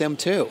to date them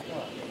too.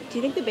 Do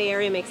you think the Bay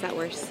Area makes that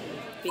worse?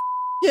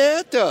 Yeah,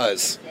 it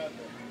does.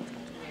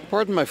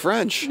 Pardon my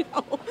French.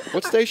 No.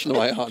 What station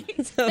am I on?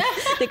 So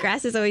the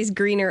grass is always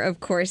greener, of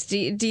course. Do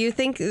you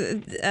think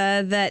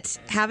that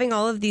having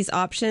all of these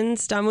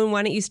options, Dawoon,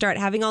 why don't you start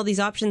having all these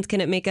options?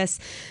 Can it make us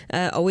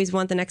always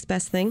want the next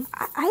best thing?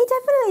 I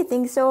definitely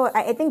think so.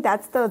 I think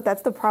that's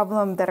the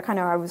problem that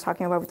I was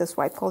talking about with the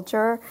swipe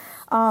culture.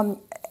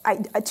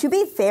 To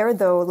be fair,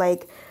 though,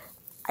 like,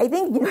 I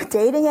think,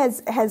 dating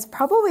has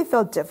probably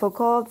felt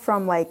difficult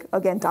from, like,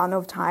 again, dawn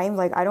of time.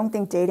 Like, I don't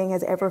think dating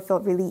has ever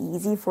felt really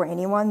easy for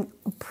anyone,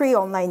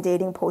 pre-online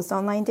dating,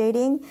 post-online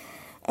dating.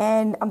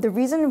 And the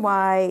reason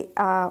why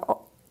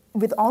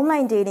with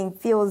online dating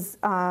feels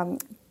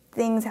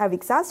things have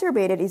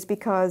exacerbated is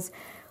because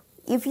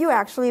if you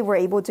actually were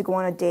able to go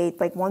on a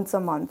date like once a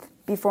month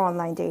before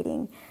online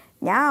dating,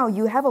 now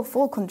you have a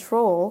full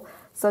control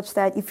such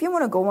that if you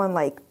want to go on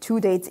like 2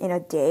 dates in a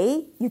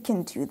day, you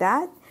can do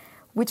that,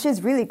 which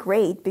is really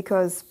great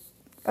because,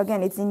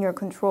 again, it's in your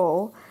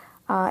control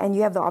and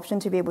you have the option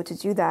to be able to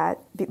do that,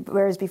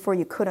 whereas before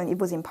you couldn't, it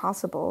was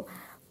impossible.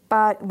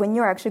 But when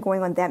you're actually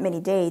going on that many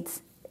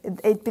dates,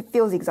 it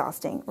feels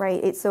exhausting,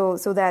 right? So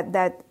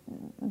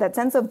that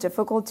sense of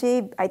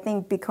difficulty, I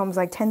think, becomes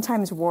like 10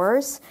 times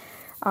worse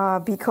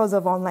because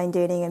of online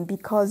dating and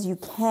because you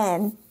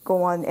can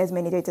go on as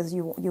many dates as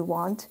you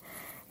want.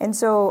 And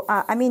so,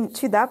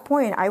 to that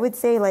point, I would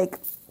say,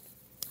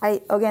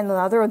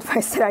 another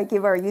advice that I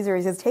give our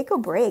users is take a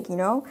break,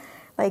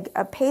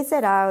 pace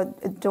it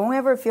out. Don't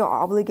ever feel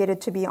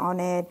obligated to be on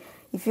it.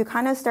 If you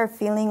kind of start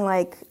feeling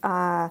like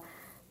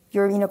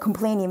you're in a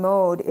complaining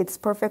mode, it's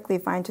perfectly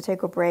fine to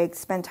take a break,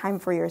 spend time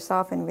for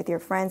yourself and with your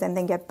friends, and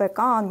then get back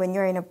on when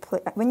you're in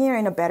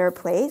a better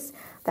place.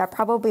 That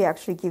probably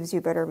actually gives you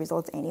better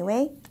results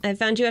anyway. I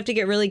found you have to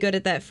get really good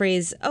at that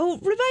phrase,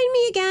 remind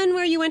me again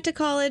where you went to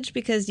college,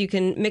 because you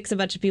can mix a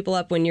bunch of people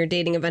up when you're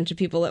dating a bunch of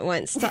people at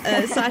once.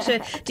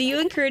 Sasha, do you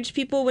encourage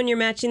people when you're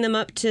matching them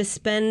up to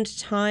spend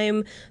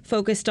time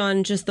focused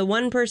on just the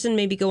one person,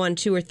 maybe go on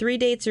 2 or 3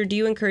 dates, or do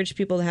you encourage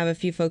people to have a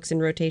few folks in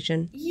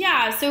rotation?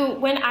 Yeah, so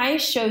when I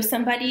show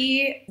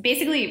somebody,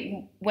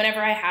 basically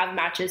whenever I have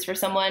matches for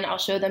someone, I'll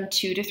show them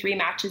 2 to 3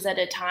 matches at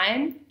a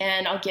time,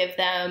 and I'll give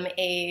them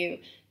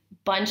a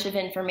bunch of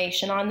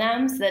information on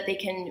them so that they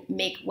can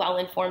make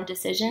well-informed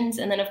decisions.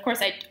 And then, of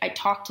course, I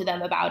talk to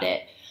them about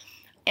it.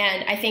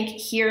 And I think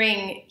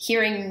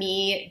hearing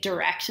me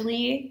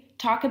directly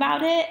talk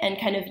about it and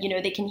kind of,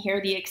 they can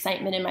hear the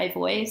excitement in my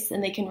voice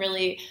and they can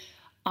really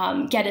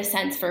get a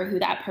sense for who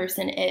that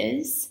person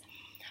is.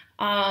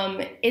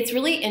 It's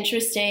really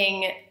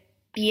interesting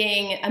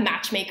being a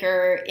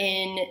matchmaker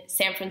in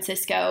San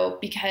Francisco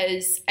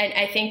because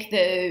I think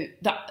the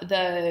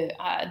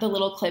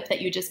little clip that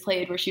you just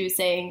played where she was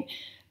saying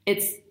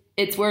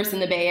it's worse in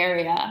the Bay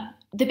Area.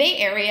 The Bay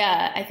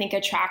Area, I think,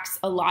 attracts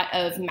a lot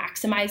of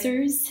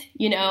maximizers.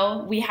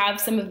 We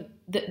have some of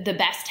the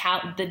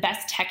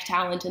best tech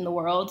talent in the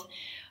world.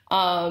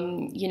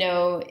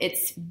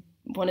 It's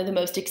one of the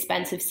most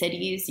expensive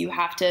cities. You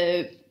have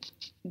to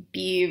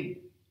be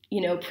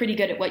pretty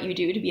good at what you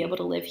do to be able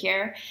to live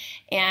here.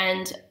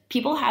 And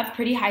people have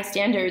pretty high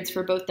standards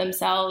for both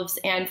themselves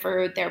and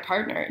for their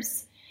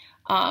partners.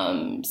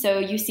 So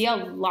you see a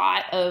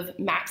lot of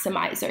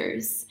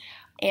maximizers.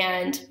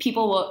 And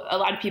a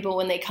lot of people,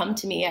 when they come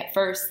to me at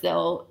first,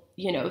 some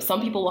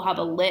people will have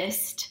a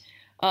list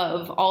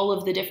of all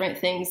of the different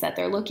things that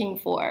they're looking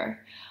for.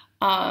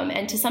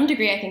 And to some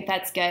degree, I think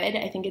that's good.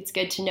 I think it's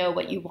good to know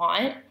what you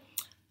want.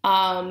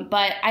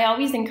 But I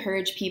always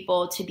encourage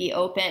people to be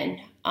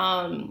open.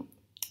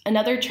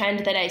 Another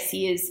trend that I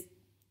see is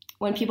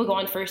when people go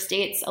on first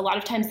dates, a lot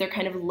of times they're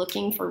kind of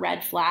looking for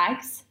red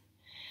flags,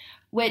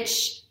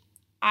 which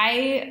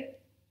I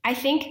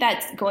think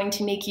that's going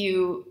to make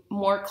you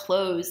more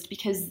closed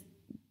because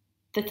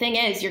the thing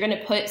is you're going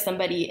to put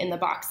somebody in the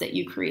box that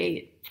you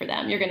create for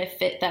them. You're going to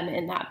fit them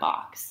in that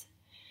box.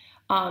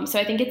 So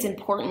I think it's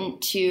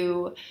important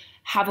to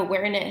have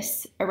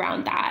awareness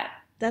around that.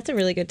 That's a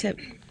really good tip.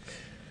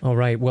 All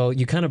right. Well,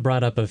 you kind of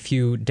brought up a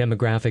few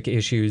demographic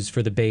issues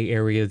for the Bay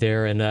Area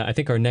there, and I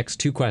think our next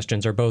 2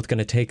 questions are both going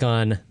to take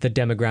on the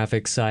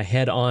demographics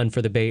head on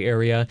for the Bay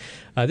Area.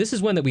 This is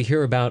one that we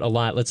hear about a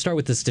lot. Let's start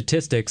with the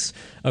statistics.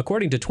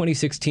 According to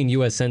 2016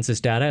 U.S.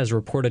 Census data, as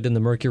reported in the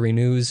Mercury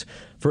News,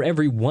 for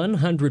every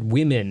 100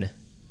 women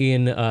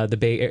in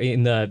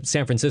the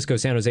San Francisco,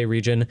 San Jose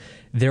region,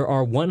 there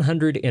are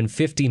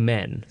 150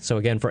 men. So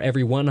again, for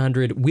every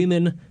 100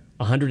 women,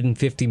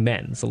 150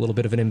 men. It's a little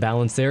bit of an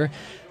imbalance there.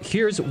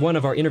 Here's one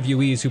of our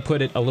interviewees who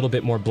put it a little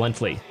bit more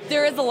bluntly.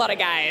 There is a lot of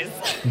guys.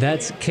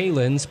 That's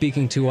Kaylin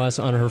speaking to us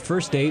on her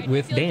first date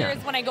with Dan.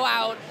 When I go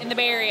out in the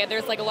Bay Area,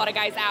 there's a lot of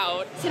guys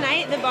out.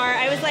 Tonight at the bar,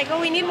 I was like,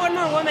 we need one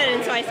more woman,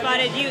 and so I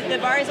spotted you. The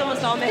bar is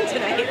almost all men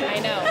tonight. I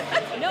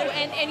know. No,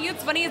 and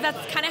what's funny is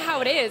that's kind of how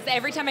it is.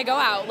 Every time I go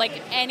out,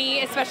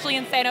 especially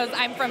in San Jose,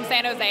 I'm from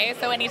San Jose,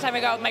 so anytime I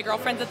go out with my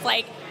girlfriends, it's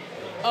like,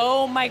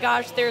 oh my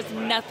gosh, there's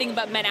nothing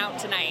but men out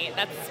tonight.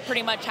 That's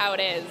pretty much how it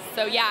is.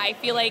 So yeah, I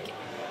feel like it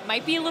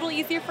might be a little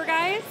easier for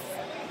guys,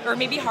 or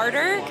maybe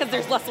harder because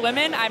there's less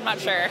women. I'm not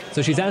sure.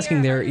 So she's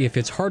asking there if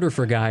it's harder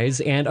for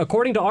guys, and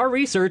according to our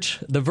research,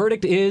 the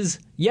verdict is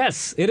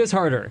yes, it is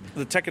harder.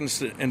 The tech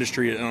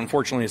industry,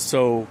 unfortunately, is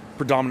so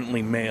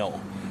predominantly male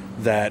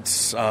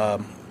that's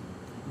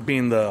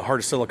being the heart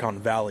of Silicon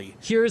Valley.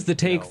 Here's the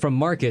take from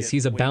Marcus.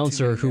 He's a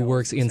bouncer who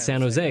works in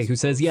San Jose, who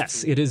says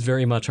yes, it is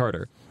very much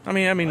harder. I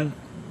mean,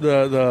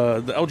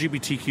 the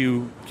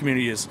LGBTQ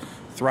community is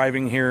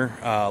thriving here.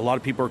 A lot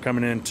of people are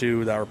coming in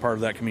too that are part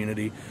of that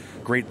community.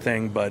 Great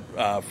thing, but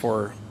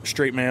for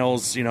straight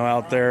males,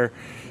 out there,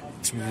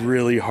 it's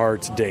really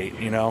hard to date.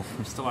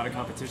 Just a lot of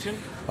competition.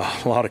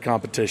 A lot of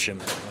competition.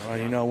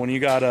 When you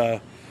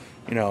got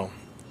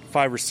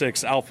 5 or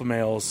 6 alpha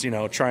males,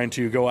 trying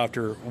to go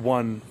after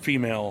one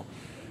female,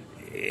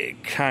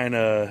 it kind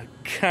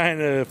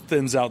of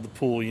thins out the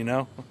pool,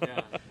 Yeah.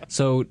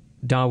 So,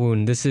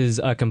 Dawoon, this is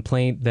a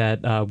complaint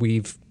that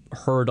we've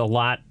heard a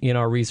lot in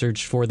our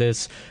research for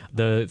this.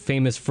 The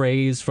famous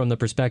phrase from the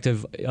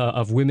perspective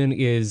of women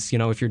is,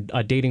 if you're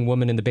a dating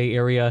woman in the Bay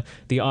Area,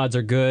 the odds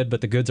are good,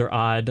 but the goods are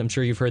odd. I'm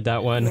sure you've heard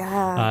that one.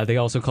 Yeah. They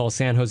also call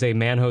San Jose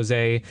Man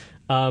Jose.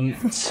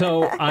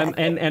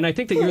 And I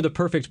think that you're the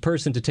perfect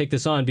person to take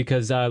this on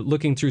because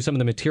looking through some of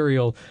the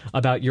material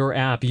about your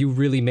app, you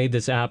really made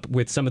this app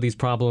with some of these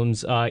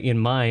problems in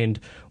mind,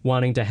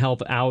 wanting to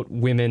help out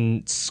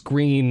women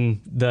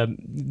screen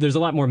there's a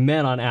lot more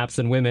men on apps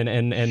than women,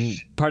 and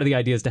part of the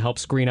idea is to help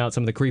screen out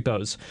some of the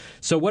creepos.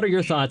 So what are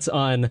your thoughts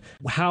on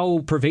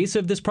how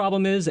pervasive this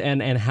problem is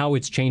and how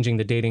it's changing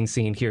the dating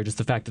scene here, just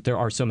the fact that there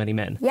are so many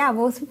men? Yeah,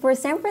 well, for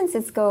San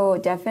Francisco,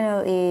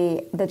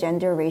 definitely the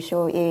gender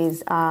ratio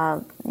is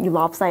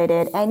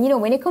lopsided. And,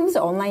 when it comes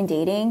to online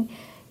dating,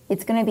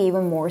 it's going to be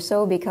even more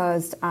so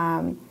because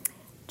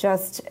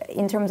just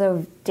in terms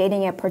of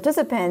dating app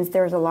participants,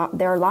 there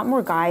are a lot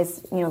more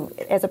guys,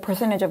 as a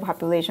percentage of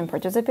population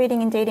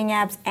participating in dating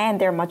apps, and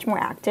they're much more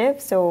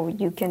active. So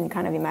you can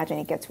kind of imagine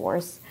it gets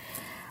worse.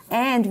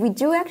 And we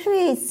do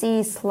actually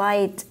see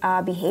slight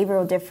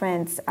behavioral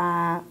difference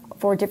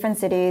for different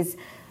cities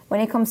when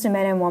it comes to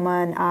men and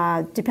women,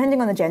 depending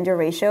on the gender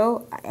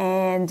ratio.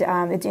 And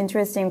it's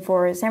interesting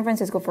for San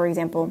Francisco, for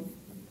example,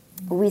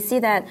 we see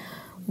that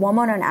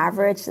women on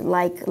average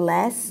like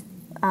less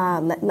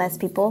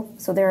people.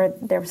 So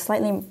they're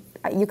slightly,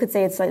 you could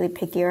say it's slightly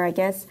pickier, I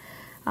guess,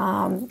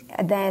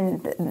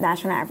 than the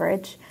national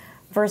average.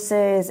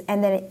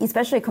 And then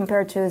especially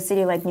compared to a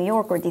city like New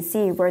York or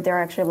DC, where there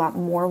are actually a lot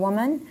more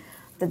women,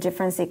 the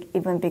difference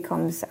even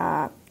becomes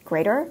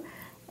greater.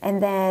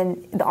 And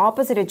then the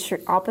opposite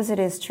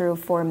is true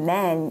for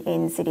men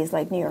in cities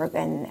like New York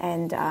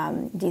and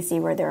DC,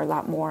 where there are a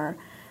lot more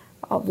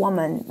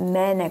women.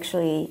 Men,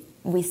 actually,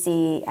 we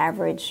see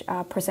average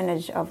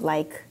percentage of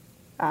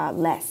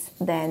less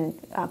than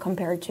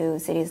compared to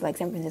cities like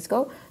San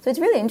Francisco. So it's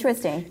really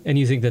interesting. And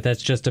you think that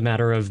that's just a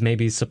matter of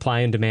maybe supply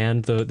and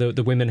demand?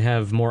 The women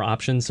have more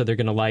options, so they're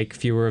going to like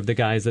fewer of the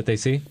guys that they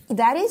see?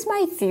 That is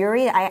my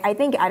theory. I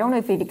don't know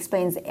if it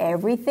explains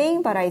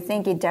everything, but I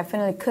think it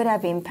definitely could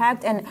have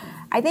impact. And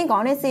I think,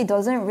 honestly, it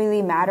doesn't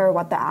really matter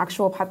what the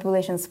actual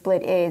population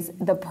split is.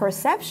 The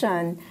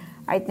perception,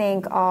 I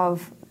think,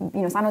 of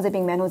San Jose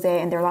being San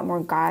Jose, and there are a lot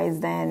more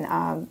guys than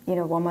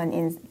women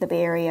in the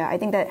Bay Area. I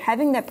think that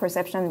having that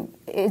perception,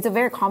 it's a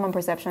very common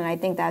perception. I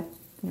think that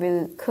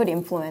really could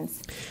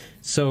influence.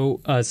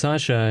 So,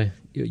 Sasha,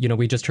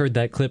 we just heard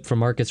that clip from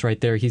Marcus right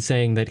there. He's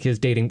saying that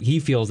he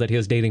feels that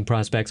his dating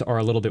prospects are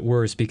a little bit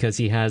worse because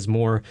he has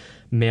more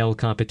male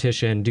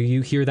competition. Do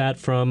you hear that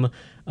from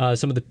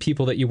some of the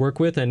people that you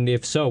work with? And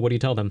if so, what do you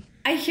tell them?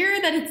 I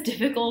hear that it's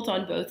difficult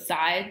on both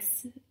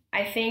sides.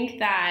 I think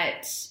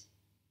that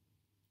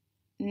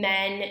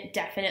men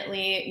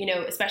definitely,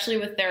 especially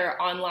with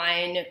their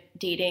online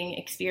dating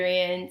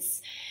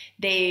experience,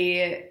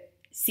 they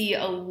see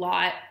a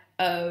lot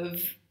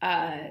of,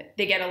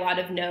 they get a lot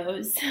of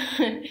no's.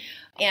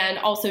 And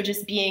also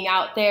just being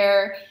out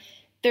there,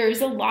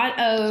 there's a lot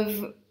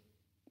of,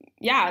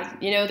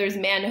 there's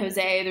Man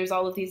Jose, there's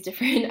all of these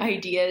different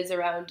ideas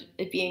around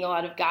it being a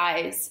lot of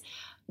guys.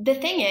 The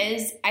thing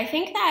is, I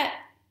think that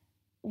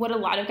what a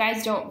lot of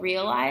guys don't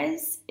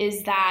realize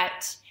is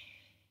that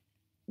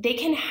they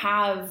can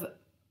have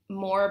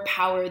more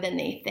power than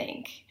they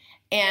think.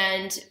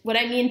 And what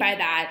I mean by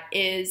that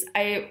is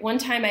one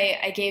time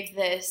I gave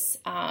this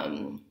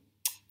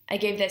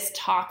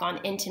talk on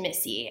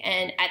intimacy.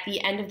 And at the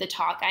end of the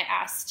talk, I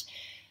asked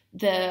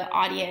the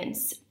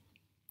audience,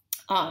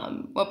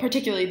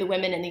 particularly the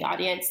women in the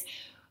audience,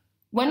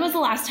 when was the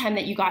last time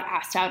that you got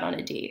asked out on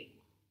a date?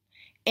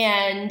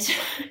 And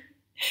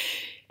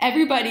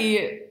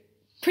everybody,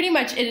 pretty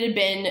much it had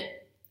been,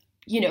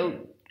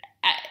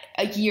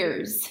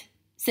 years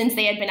since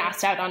they had been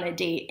asked out on a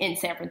date in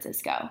San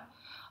Francisco.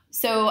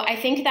 So I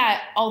think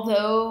that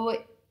although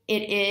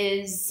it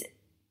is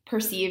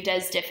perceived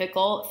as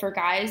difficult for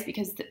guys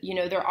because,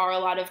 there are a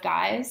lot of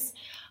guys,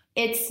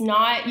 it's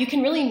not, you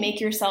can really make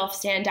yourself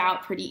stand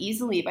out pretty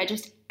easily by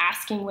just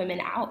asking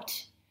women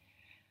out.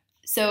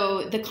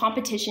 So the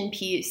competition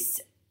piece,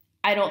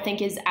 I don't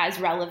think is as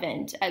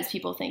relevant as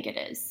people think it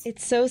is.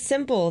 It's so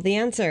simple, the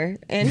answer,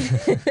 and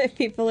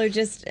people are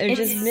just missing it.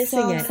 It's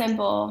so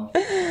simple.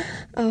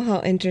 Oh,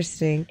 how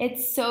interesting.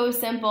 It's so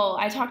simple.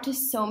 I talk to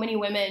so many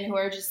women who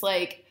are just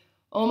like,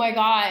 oh my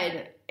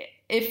God,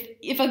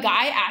 if a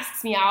guy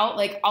asks me out,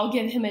 I'll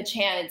give him a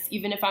chance,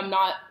 even if I'm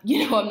not,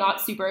 I'm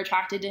not super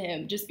attracted to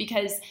him, just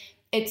because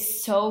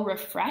it's so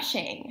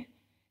refreshing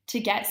to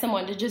get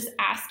someone to just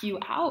ask you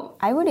out.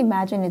 I would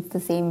imagine it's the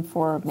same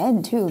for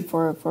men too.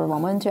 For a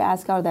woman to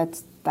ask out,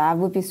 that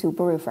would be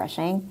super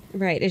refreshing.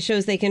 Right. It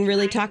shows they can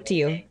really talk to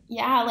you.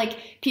 Yeah,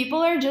 people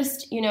are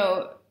just,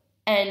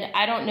 and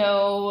I don't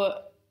know,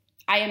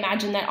 I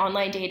imagine that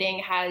online dating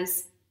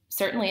has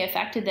certainly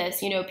affected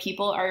this.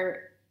 People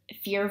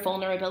fear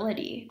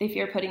vulnerability. They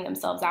fear putting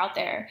themselves out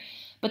there.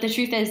 But the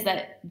truth is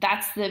that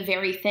that's the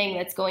very thing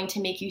that's going to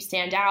make you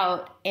stand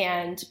out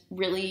and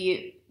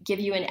really give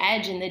you an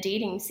edge in the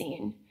dating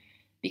scene,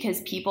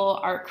 because people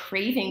are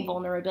craving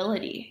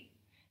vulnerability.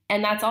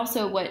 And that's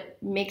also what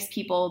makes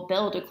people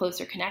build a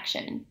closer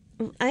connection.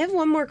 I have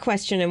one more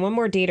question and one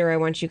more dater I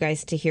want you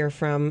guys to hear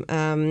from.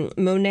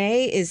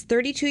 Monet is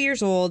 32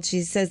 years old.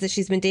 She says that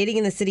she's been dating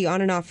in the city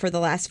on and off for the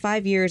last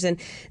 5 years and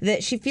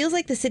that she feels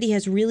like the city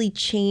has really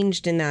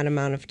changed in that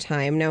amount of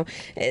time. Now,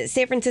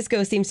 San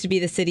Francisco seems to be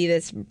the city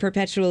that's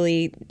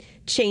perpetually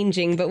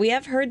changing, but we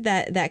have heard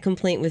that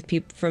complaint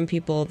from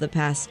people the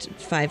past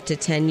 5 to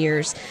 10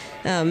 years.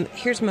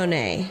 Here's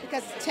Monet.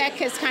 Because tech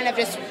has kind of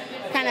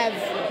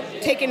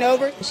taken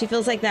over. She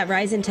feels like that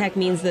rise in tech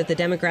means that the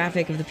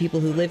demographic of the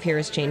people who live here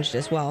has changed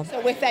as well. So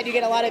with that, you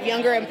get a lot of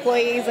younger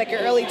employees, like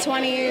your early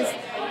 20s.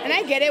 And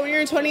I get it. When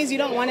you're in 20s, you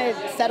don't want to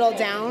settle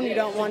down. You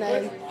don't want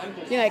to,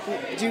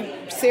 do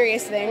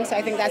serious things. So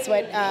I think that's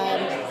what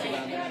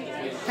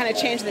kind of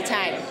changed the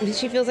tide.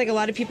 She feels like a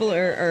lot of people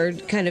are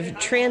kind of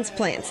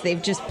transplants.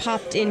 They've just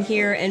popped in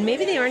here, and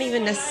maybe they aren't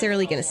even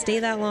necessarily going to stay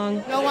that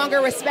long. No longer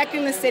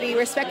respecting the city,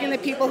 respecting the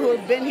people who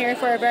have been here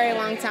for a very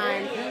long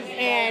time.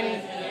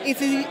 And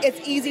it's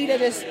easy to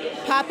just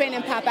pop in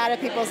and pop out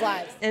of people's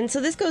lives. And so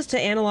this goes to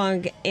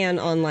analog and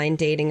online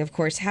dating, of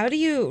course. How do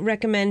you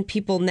recommend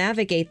people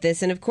navigate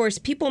this? And of course,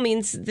 people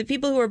means the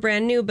people who are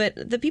brand new,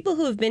 but the people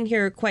who have been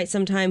here quite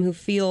some time who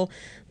feel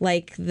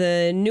like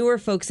the newer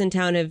folks in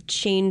town have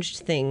changed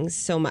things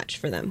so much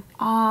for them.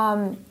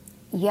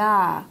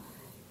 Yeah.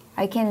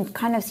 I can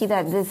kind of see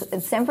that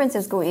San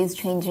Francisco is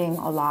changing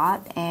a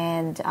lot,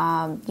 and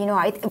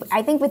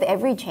I think with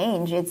every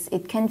change,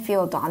 it can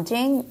feel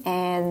daunting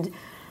and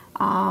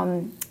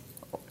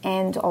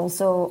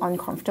also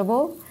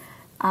uncomfortable.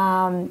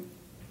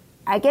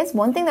 I guess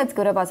one thing that's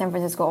good about San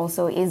Francisco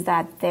also is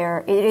that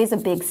it is a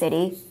big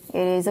city.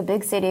 It is a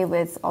big city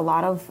with a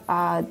lot of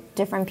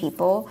different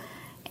people,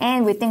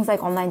 and with things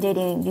like online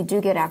dating, you do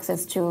get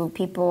access to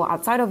people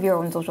outside of your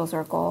own social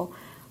circle,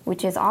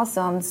 which is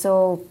awesome.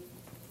 So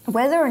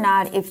whether or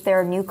not if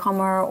they're a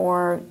newcomer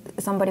or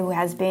somebody who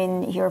has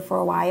been here for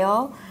a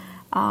while,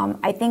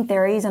 I think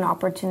there is an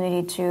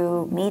opportunity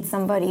to meet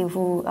somebody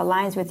who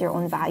aligns with your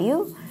own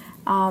value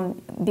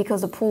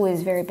because the pool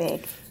is very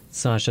big.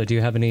 Sasha, do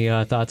you have any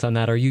thoughts on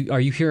that? Are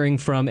you hearing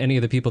from any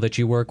of the people that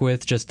you work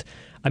with?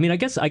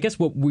 I guess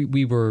what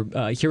we were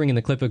hearing in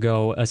the clip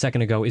a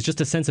second ago is just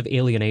a sense of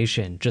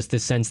alienation, just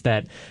this sense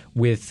that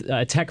with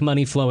tech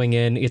money flowing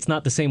in, it's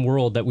not the same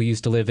world that we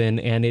used to live in,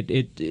 and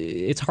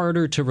it's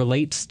harder to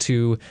relate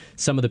to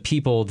some of the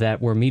people that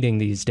we're meeting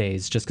these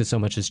days just because so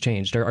much has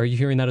changed. Are you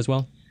hearing that as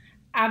well?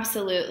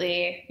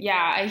 Absolutely.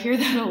 Yeah, I hear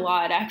that a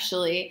lot,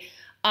 actually.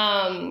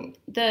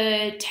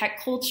 The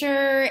tech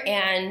culture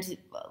and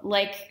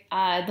like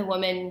the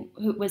woman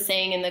who was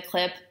saying in the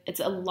clip, it's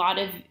a lot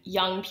of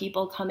young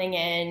people coming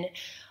in.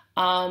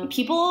 A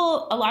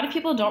lot of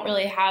people don't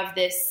really have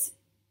this,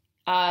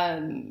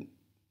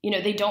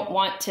 they don't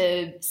want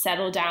to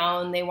settle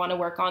down. They want to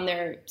work on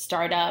their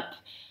startup.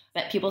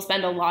 That people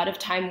spend a lot of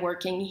time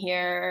working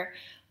here.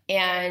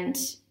 And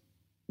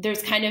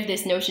there's kind of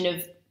this notion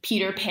of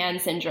Peter Pan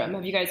syndrome.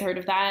 Have you guys heard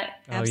of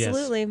that? Oh,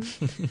 absolutely.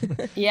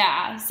 Yes.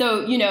 Yeah.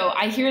 So,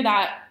 I hear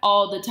that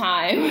all the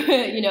time.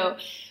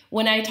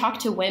 When I talk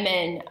to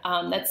women,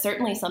 that's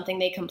certainly something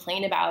they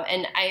complain about.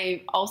 And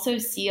I also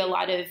see a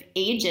lot of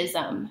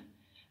ageism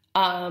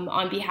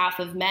on behalf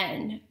of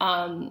men.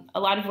 A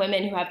lot of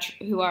women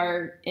who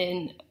are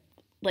in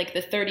like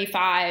the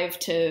 35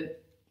 to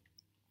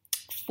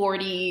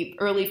 40,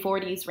 early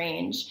 40s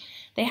range,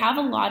 they have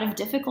a lot of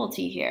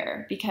difficulty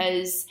here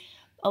because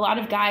a lot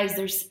of guys,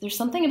 there's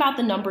something about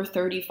the number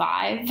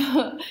 35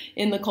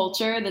 in the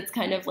culture that's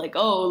kind of like,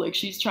 oh, like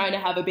she's trying to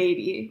have a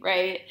baby,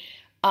 right?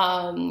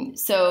 And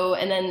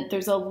then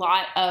there's a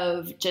lot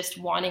of just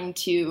wanting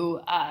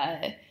to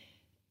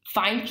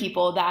find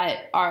people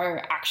that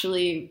are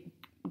actually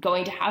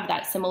going to have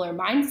that similar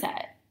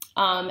mindset.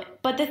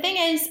 But the thing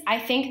is, I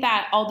think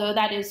that although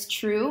that is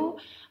true,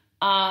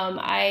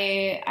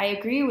 I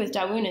agree with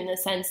Dawoon in the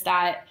sense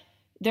that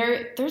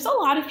there's a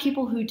lot of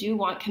people who do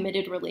want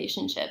committed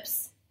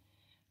relationships.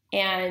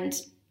 And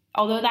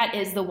although that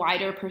is the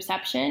wider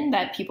perception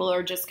that people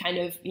are just kind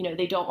of,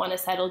 they don't want to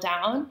settle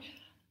down,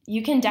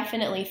 you can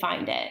definitely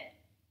find it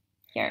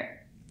here.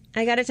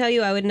 I got to tell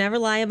you, I would never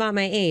lie about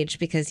my age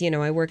because,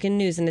 I work in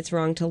news and it's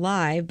wrong to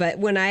lie. But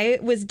when I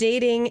was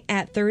dating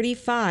at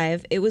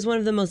 35, it was one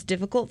of the most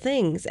difficult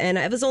things. And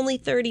I was only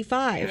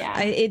 35. Yeah.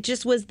 It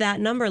just was that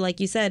number. Like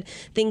you said,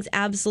 things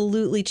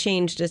absolutely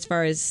changed as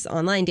far as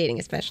online dating,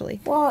 especially.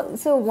 Well,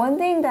 so one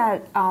thing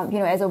that,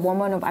 as a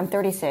woman, I'm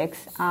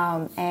 36,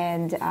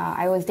 and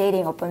I was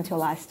dating up until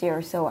last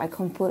year. So I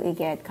completely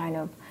get kind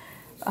of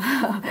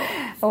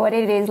what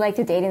it is like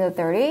to date in the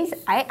 30s.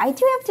 I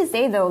do have to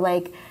say, though,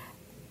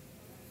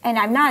 and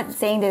I'm not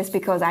saying this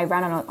because I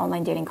run an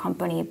online dating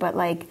company, but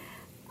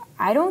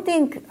I don't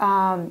think,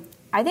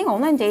 I think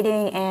online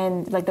dating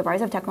and the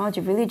rise of technology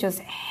really just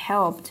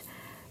helped,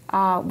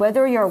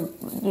 whether you're,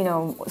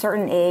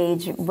 certain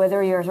age,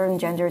 whether you're a certain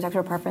gender,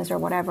 sexual preference or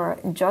whatever,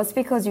 just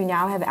because you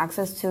now have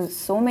access to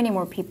so many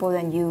more people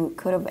than you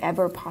could have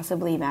ever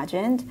possibly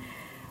imagined,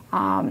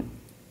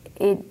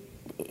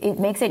 it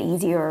makes it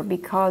easier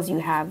because you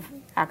have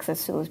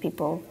access to those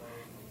people.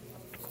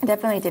 It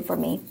definitely did for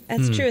me.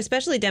 That's true,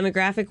 especially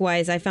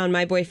demographic-wise. I found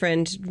my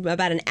boyfriend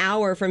about an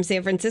hour from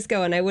San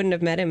Francisco, and I wouldn't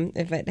have met him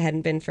if it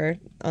hadn't been for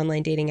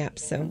online dating apps.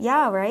 So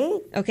yeah, right?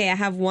 Okay, I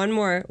have one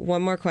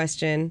more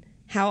question.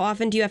 How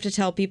often do you have to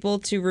tell people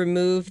to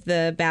remove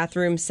the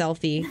bathroom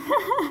selfie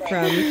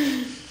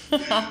from...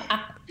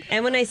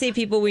 And when I say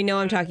people, we know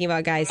I'm talking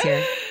about guys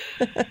here.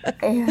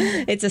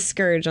 It's a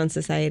scourge on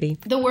society.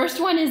 The worst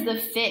one is the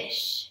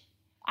fish.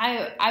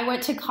 I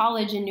went to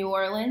college in New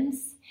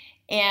Orleans,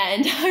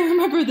 and I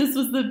remember this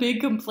was the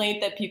big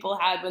complaint that people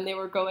had when they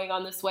were going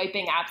on the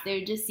swiping apps. They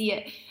would just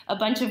see a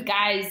bunch of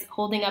guys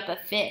holding up a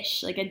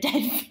fish, like a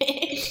dead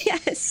fish.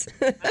 Yes,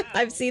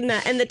 I've seen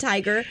that. And the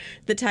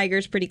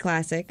tiger's pretty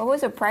classic. What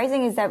was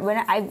surprising is that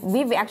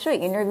we've actually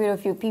interviewed a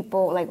few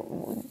people, like,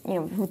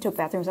 who took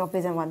bathroom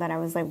selfies and whatnot. I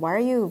was like, why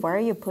are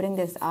you putting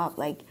this up?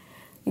 Like,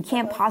 you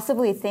can't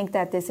possibly think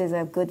that this is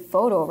a good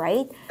photo,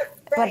 right?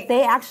 But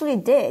they actually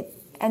did.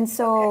 And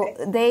so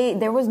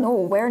there was no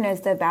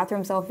awareness that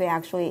bathroom selfie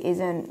actually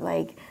isn't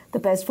like the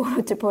best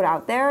photo to put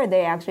out there.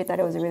 They actually thought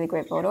it was a really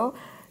great photo.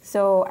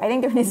 So I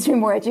think there needs to be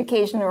more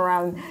education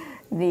around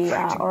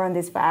around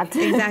this fact.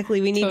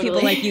 Exactly. We need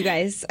people like you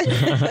guys.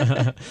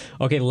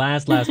 Okay,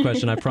 last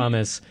question, I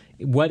promise.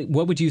 What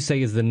would you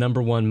say is the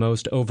number one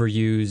most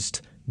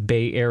overused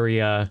Bay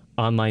Area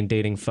online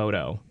dating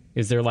photo?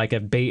 Is there like a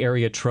Bay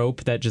Area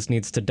trope that just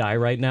needs to die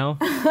right now?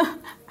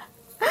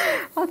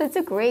 Oh, that's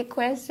a great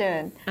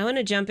question. I want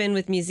to jump in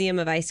with Museum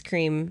of Ice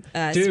Cream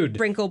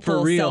sprinkle for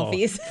pool real,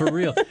 selfies. For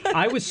real.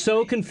 I was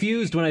so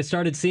confused when I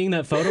started seeing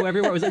that photo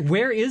everywhere. I was like,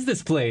 where is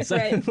this place?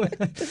 Right.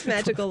 This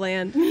magical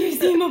land.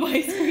 Museum of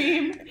Ice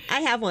Cream.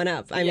 I have one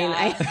up. I mean,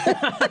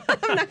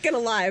 I'm not going to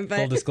lie. But...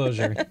 Full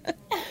disclosure.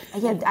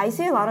 Yeah, I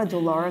see a lot of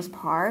Dolores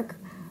Park.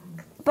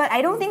 But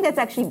I don't think that's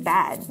actually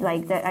bad.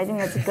 Like that, I think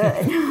that's good.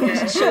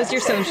 It shows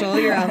your social.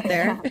 You're out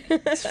there.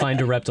 It's fine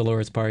to rep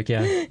Dolores Park,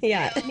 yeah.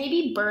 Yeah.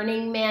 Maybe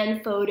Burning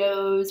Man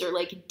photos or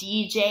like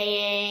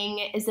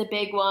DJing is a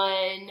big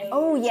one.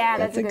 Oh yeah,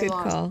 that's a good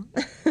call.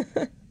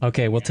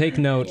 Okay, well, take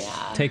note.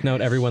 Yeah. Take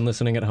note, everyone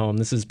listening at home.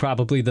 This is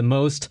probably the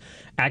most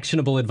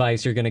actionable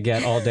advice you're going to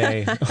get all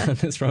day on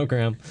this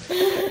program.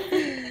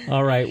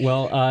 All right.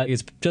 Well,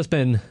 it's just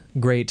been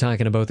great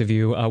talking to both of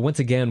you. Once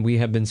again, we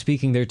have been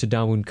speaking there to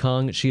Dawoon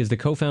Kang. She is the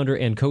co-founder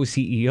and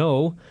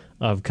co-CEO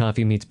of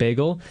Coffee Meets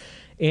Bagel.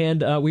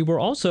 And we were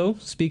also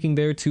speaking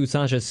there to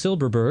Sasha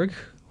Silberberg,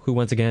 who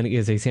once again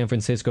is a San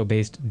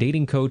Francisco-based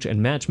dating coach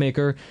and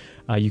matchmaker.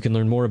 You can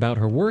learn more about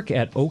her work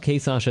at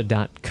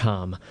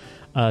OkSasha.com.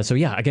 So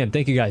yeah, again,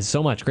 thank you guys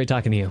so much. Great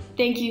talking to you.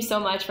 Thank you so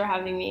much for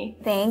having me.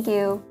 Thank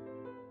you.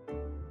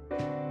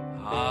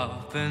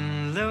 I've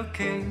been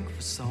looking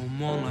for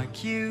someone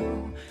like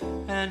you,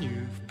 and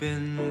you've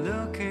been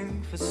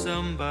looking for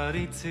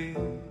somebody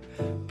too.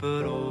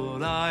 But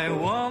all I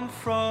want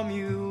from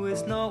you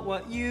is not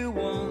what you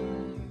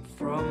want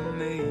from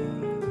me.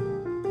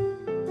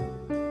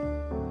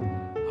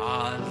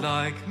 I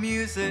like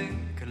music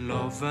and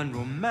love and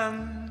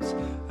romance,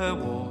 a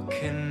walk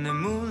in the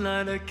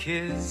moonlight, a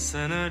kiss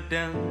and a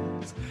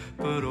dance.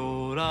 But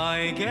all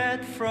I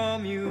get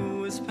from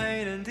you is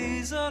pain and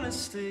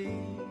dishonesty.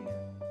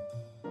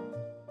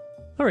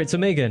 All right, so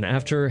Megan,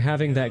 after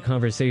having that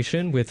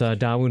conversation with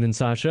Dawoon and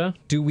Sasha,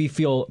 do we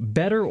feel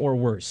better or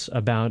worse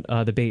about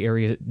the Bay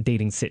Area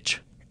dating sitch?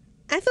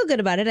 I feel good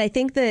about it. I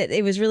think that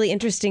it was really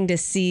interesting to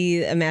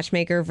see a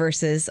matchmaker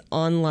versus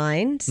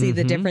online, see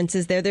the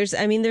differences there. There's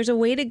a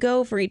way to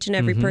go for each and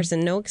every person.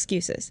 No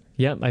excuses.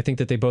 Yeah, I think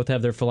that they both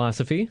have their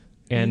philosophy,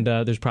 and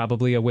there's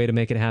probably a way to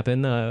make it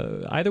happen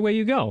either way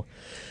you go.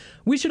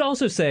 We should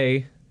also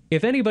say,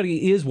 if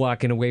anybody is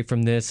walking away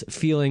from this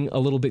feeling a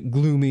little bit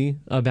gloomy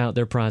about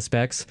their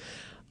prospects,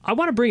 I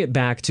want to bring it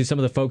back to some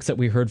of the folks that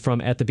we heard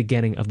from at the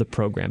beginning of the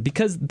program,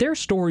 because their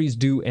stories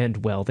do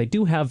end well. They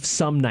do have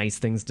some nice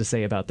things to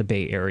say about the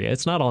Bay Area.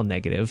 It's not all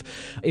negative.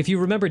 If you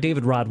remember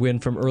David Rodwin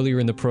from earlier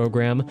in the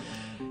program,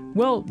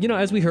 well,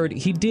 as we heard,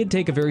 he did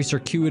take a very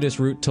circuitous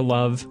route to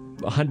love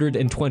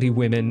 120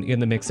 women in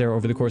the mix there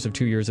over the course of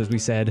 2 years, as we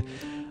said.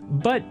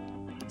 But,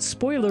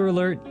 spoiler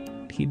alert,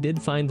 he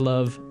did find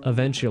love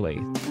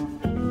eventually.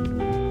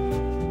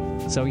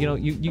 So,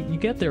 you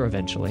get there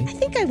eventually. I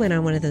think I went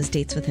on one of those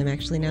dates with him,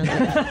 actually, now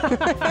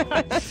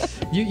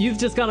that... You've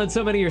just gone on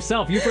so many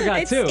yourself. You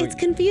forgot, too. It's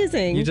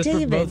confusing. You just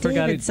both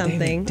forgot David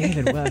something.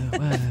 David,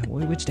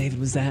 which David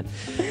was that?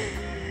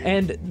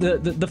 And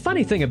the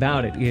funny thing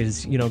about it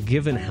is,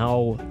 given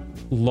how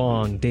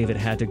long David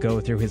had to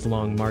go through his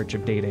long march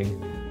of dating,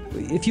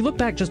 if you look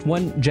back just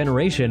one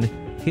generation,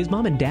 his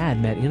mom and dad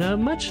met in a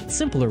much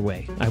simpler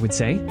way, I would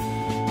say.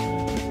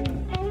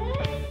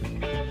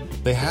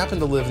 They happened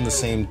to live in the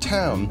same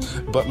town,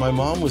 but my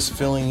mom was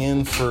filling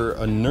in for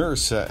a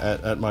nurse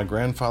at my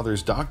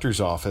grandfather's doctor's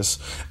office,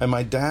 and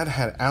my dad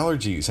had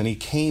allergies, and he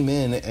came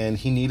in and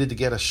he needed to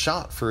get a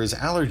shot for his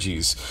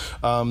allergies.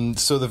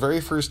 So the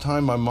very first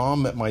time my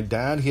mom met my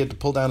dad, he had to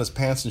pull down his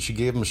pants and she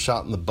gave him a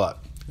shot in the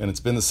butt, and it's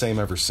been the same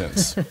ever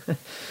since.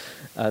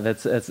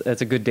 That's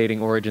a good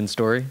dating origin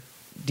story.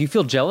 Do you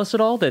feel jealous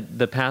at all that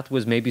the path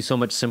was maybe so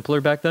much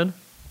simpler back then?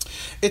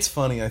 It's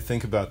funny, I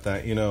think about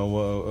that.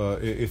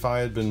 If I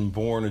had been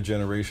born a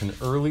generation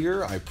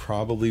earlier, I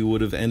probably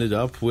would have ended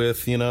up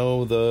with,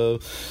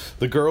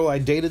 the girl I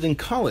dated in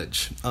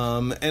college.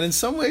 And in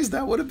some ways,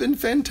 that would have been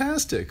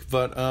fantastic.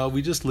 But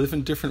we just live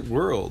in different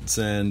worlds.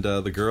 And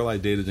the girl I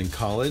dated in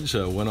college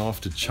went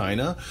off to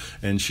China,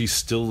 and she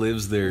still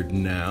lives there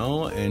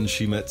now, and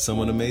she met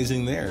someone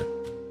amazing there.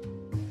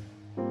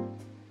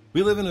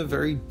 We live in a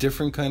very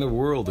different kind of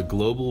world, a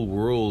global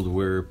world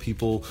where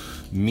people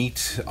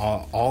meet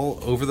all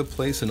over the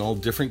place in all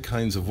different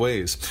kinds of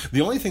ways. The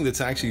only thing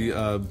that's actually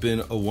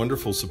been a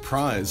wonderful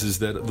surprise is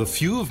that the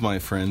few of my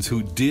friends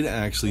who did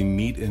actually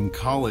meet in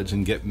college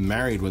and get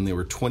married when they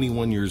were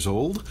 21 years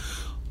old,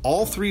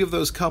 all three of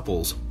those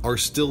couples are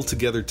still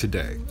together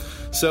today.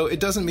 So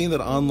it doesn't mean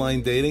that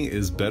online dating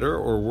is better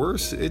or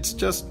worse, it's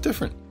just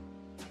different.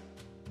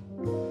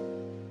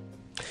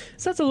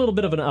 So that's a little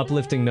bit of an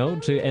uplifting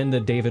note to end the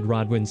David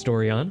Rodwin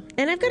story on.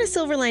 And I've got a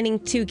silver lining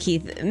too,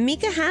 Keith.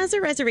 Mikka has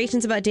her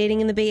reservations about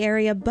dating in the Bay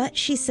Area, but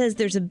she says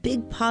there's a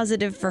big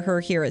positive for her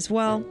here as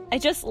well. I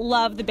just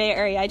love the Bay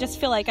Area. I just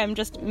feel like I'm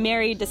just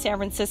married to San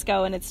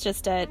Francisco, and it's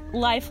just a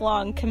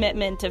lifelong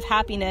commitment of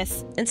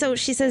happiness. And so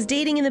she says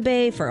dating in the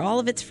Bay, for all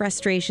of its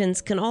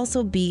frustrations, can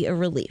also be a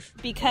relief.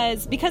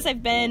 Because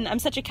I'm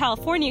such a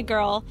California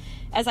girl,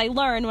 as I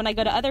learn when I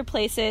go to other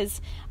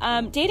places,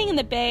 dating in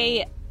the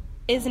Bay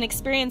is an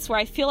experience where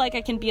I feel like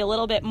I can be a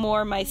little bit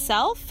more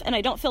myself, and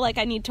I don't feel like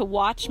I need to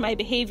watch my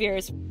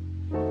behaviors.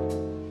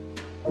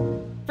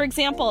 For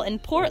example, in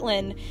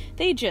Portland,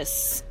 they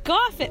just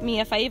scoff at me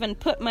if I even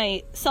put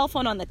my cell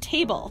phone on the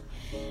table,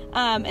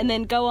 and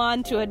then go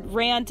on to a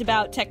rant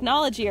about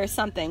technology or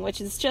something, which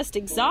is just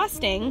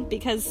exhausting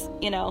because,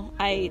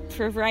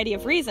 for a variety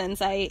of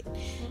reasons, I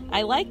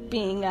like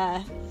being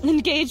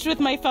engaged with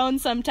my phone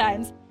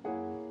sometimes.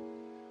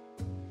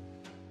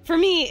 For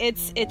me,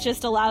 it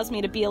just allows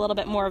me to be a little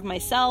bit more of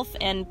myself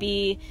and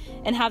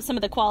have some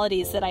of the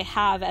qualities that I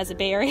have as a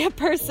Bay Area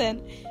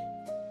person.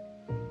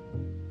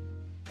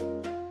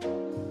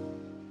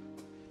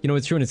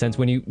 It's true in a sense.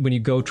 When you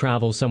go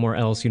travel somewhere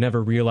else, you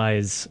never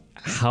realize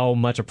how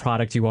much a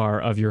product you are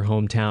of your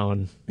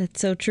hometown. That's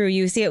so true.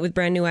 You see it with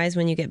brand new eyes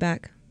when you get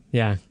back.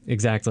 Yeah,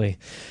 exactly.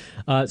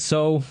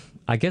 So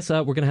I guess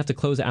we're going to have to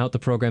close out the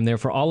program there.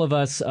 For all of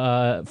us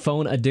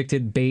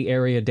phone-addicted Bay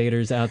Area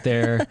daters out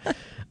there,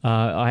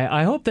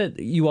 I hope that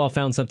you all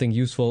found something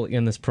useful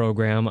in this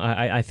program.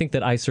 I think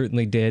that I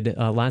certainly did.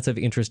 Lots of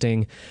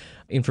interesting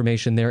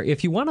information there.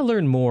 If you want to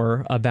learn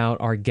more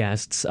about our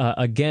guests,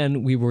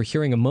 again, we were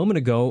hearing a moment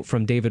ago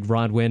from David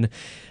Rodwin.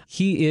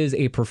 He is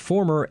a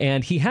performer,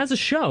 and he has a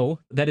show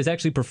that is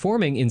actually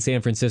performing in San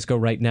Francisco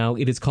right now.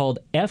 It is called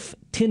F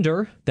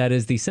Tinder. That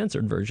is the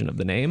censored version of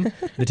the name.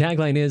 The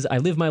tagline is, "I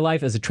live my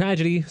life as a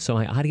tragedy, so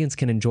my audience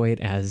can enjoy it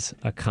as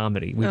a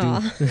comedy." We do.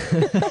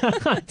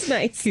 That's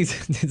nice.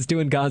 He's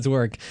doing God's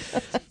work.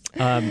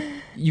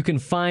 You can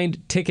find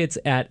tickets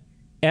at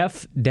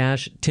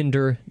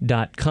f-tinder.com.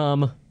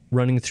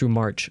 running through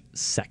March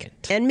 2nd.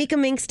 And Mikka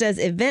Minx does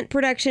event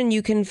production.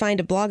 You can find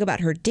a blog about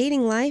her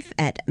dating life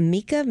at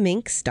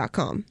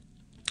mikkaminx.com.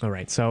 All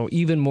right, so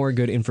even more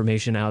good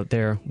information out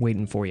there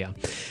waiting for you.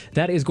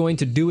 That is going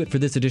to do it for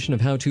this edition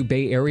of How To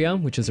Bay Area,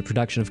 which is a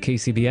production of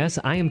KCBS.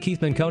 I am Keith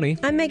Menconi.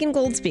 I'm Megan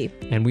Goldsby.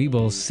 And we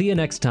will see you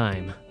next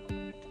time.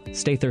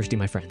 Stay thirsty,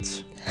 my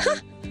friends.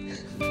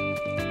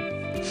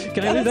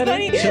 Can I leave that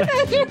funny. in?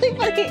 That's really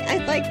funny. I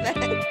like that.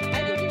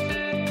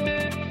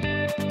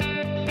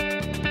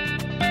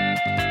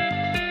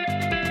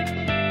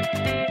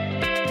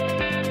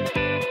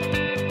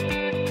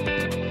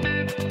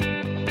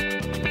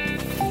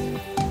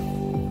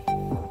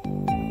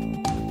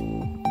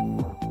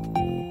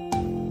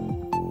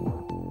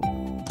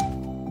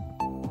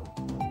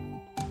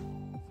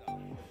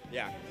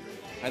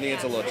 I think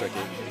it's a little tricky.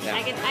 Yeah.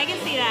 I can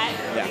see that.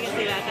 Yeah. I can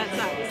see that. That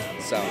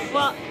sucks. So.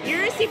 Well,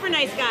 you're a super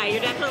nice guy. You're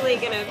definitely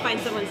gonna find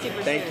someone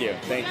super. Thank you.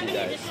 Thank you,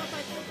 guys.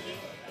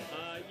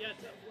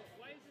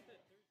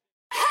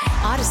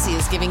 Odyssey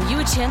is giving you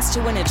a chance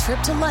to win a trip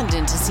to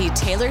London to see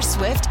Taylor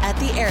Swift at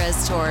the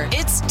Eras Tour.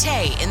 It's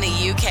Tay in the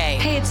UK.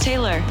 Hey, it's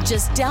Taylor.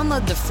 Just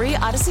download the free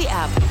Odyssey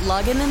app,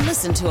 log in and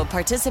listen to a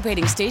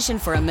participating station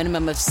for a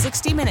minimum of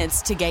 60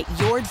 minutes to get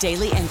your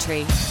daily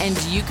entry.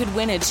 And you could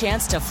win a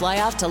chance to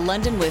fly off to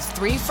London with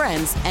 3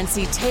 friends and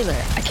see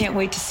Taylor. I can't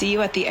wait to see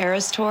you at the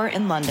Eras Tour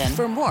in London.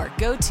 For more,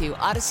 go to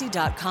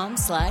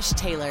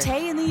odyssey.com/Taylor.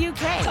 Tay in the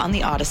UK. It's on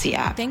the Odyssey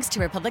app. Thanks to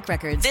Republic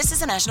Records. This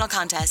is a national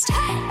contest.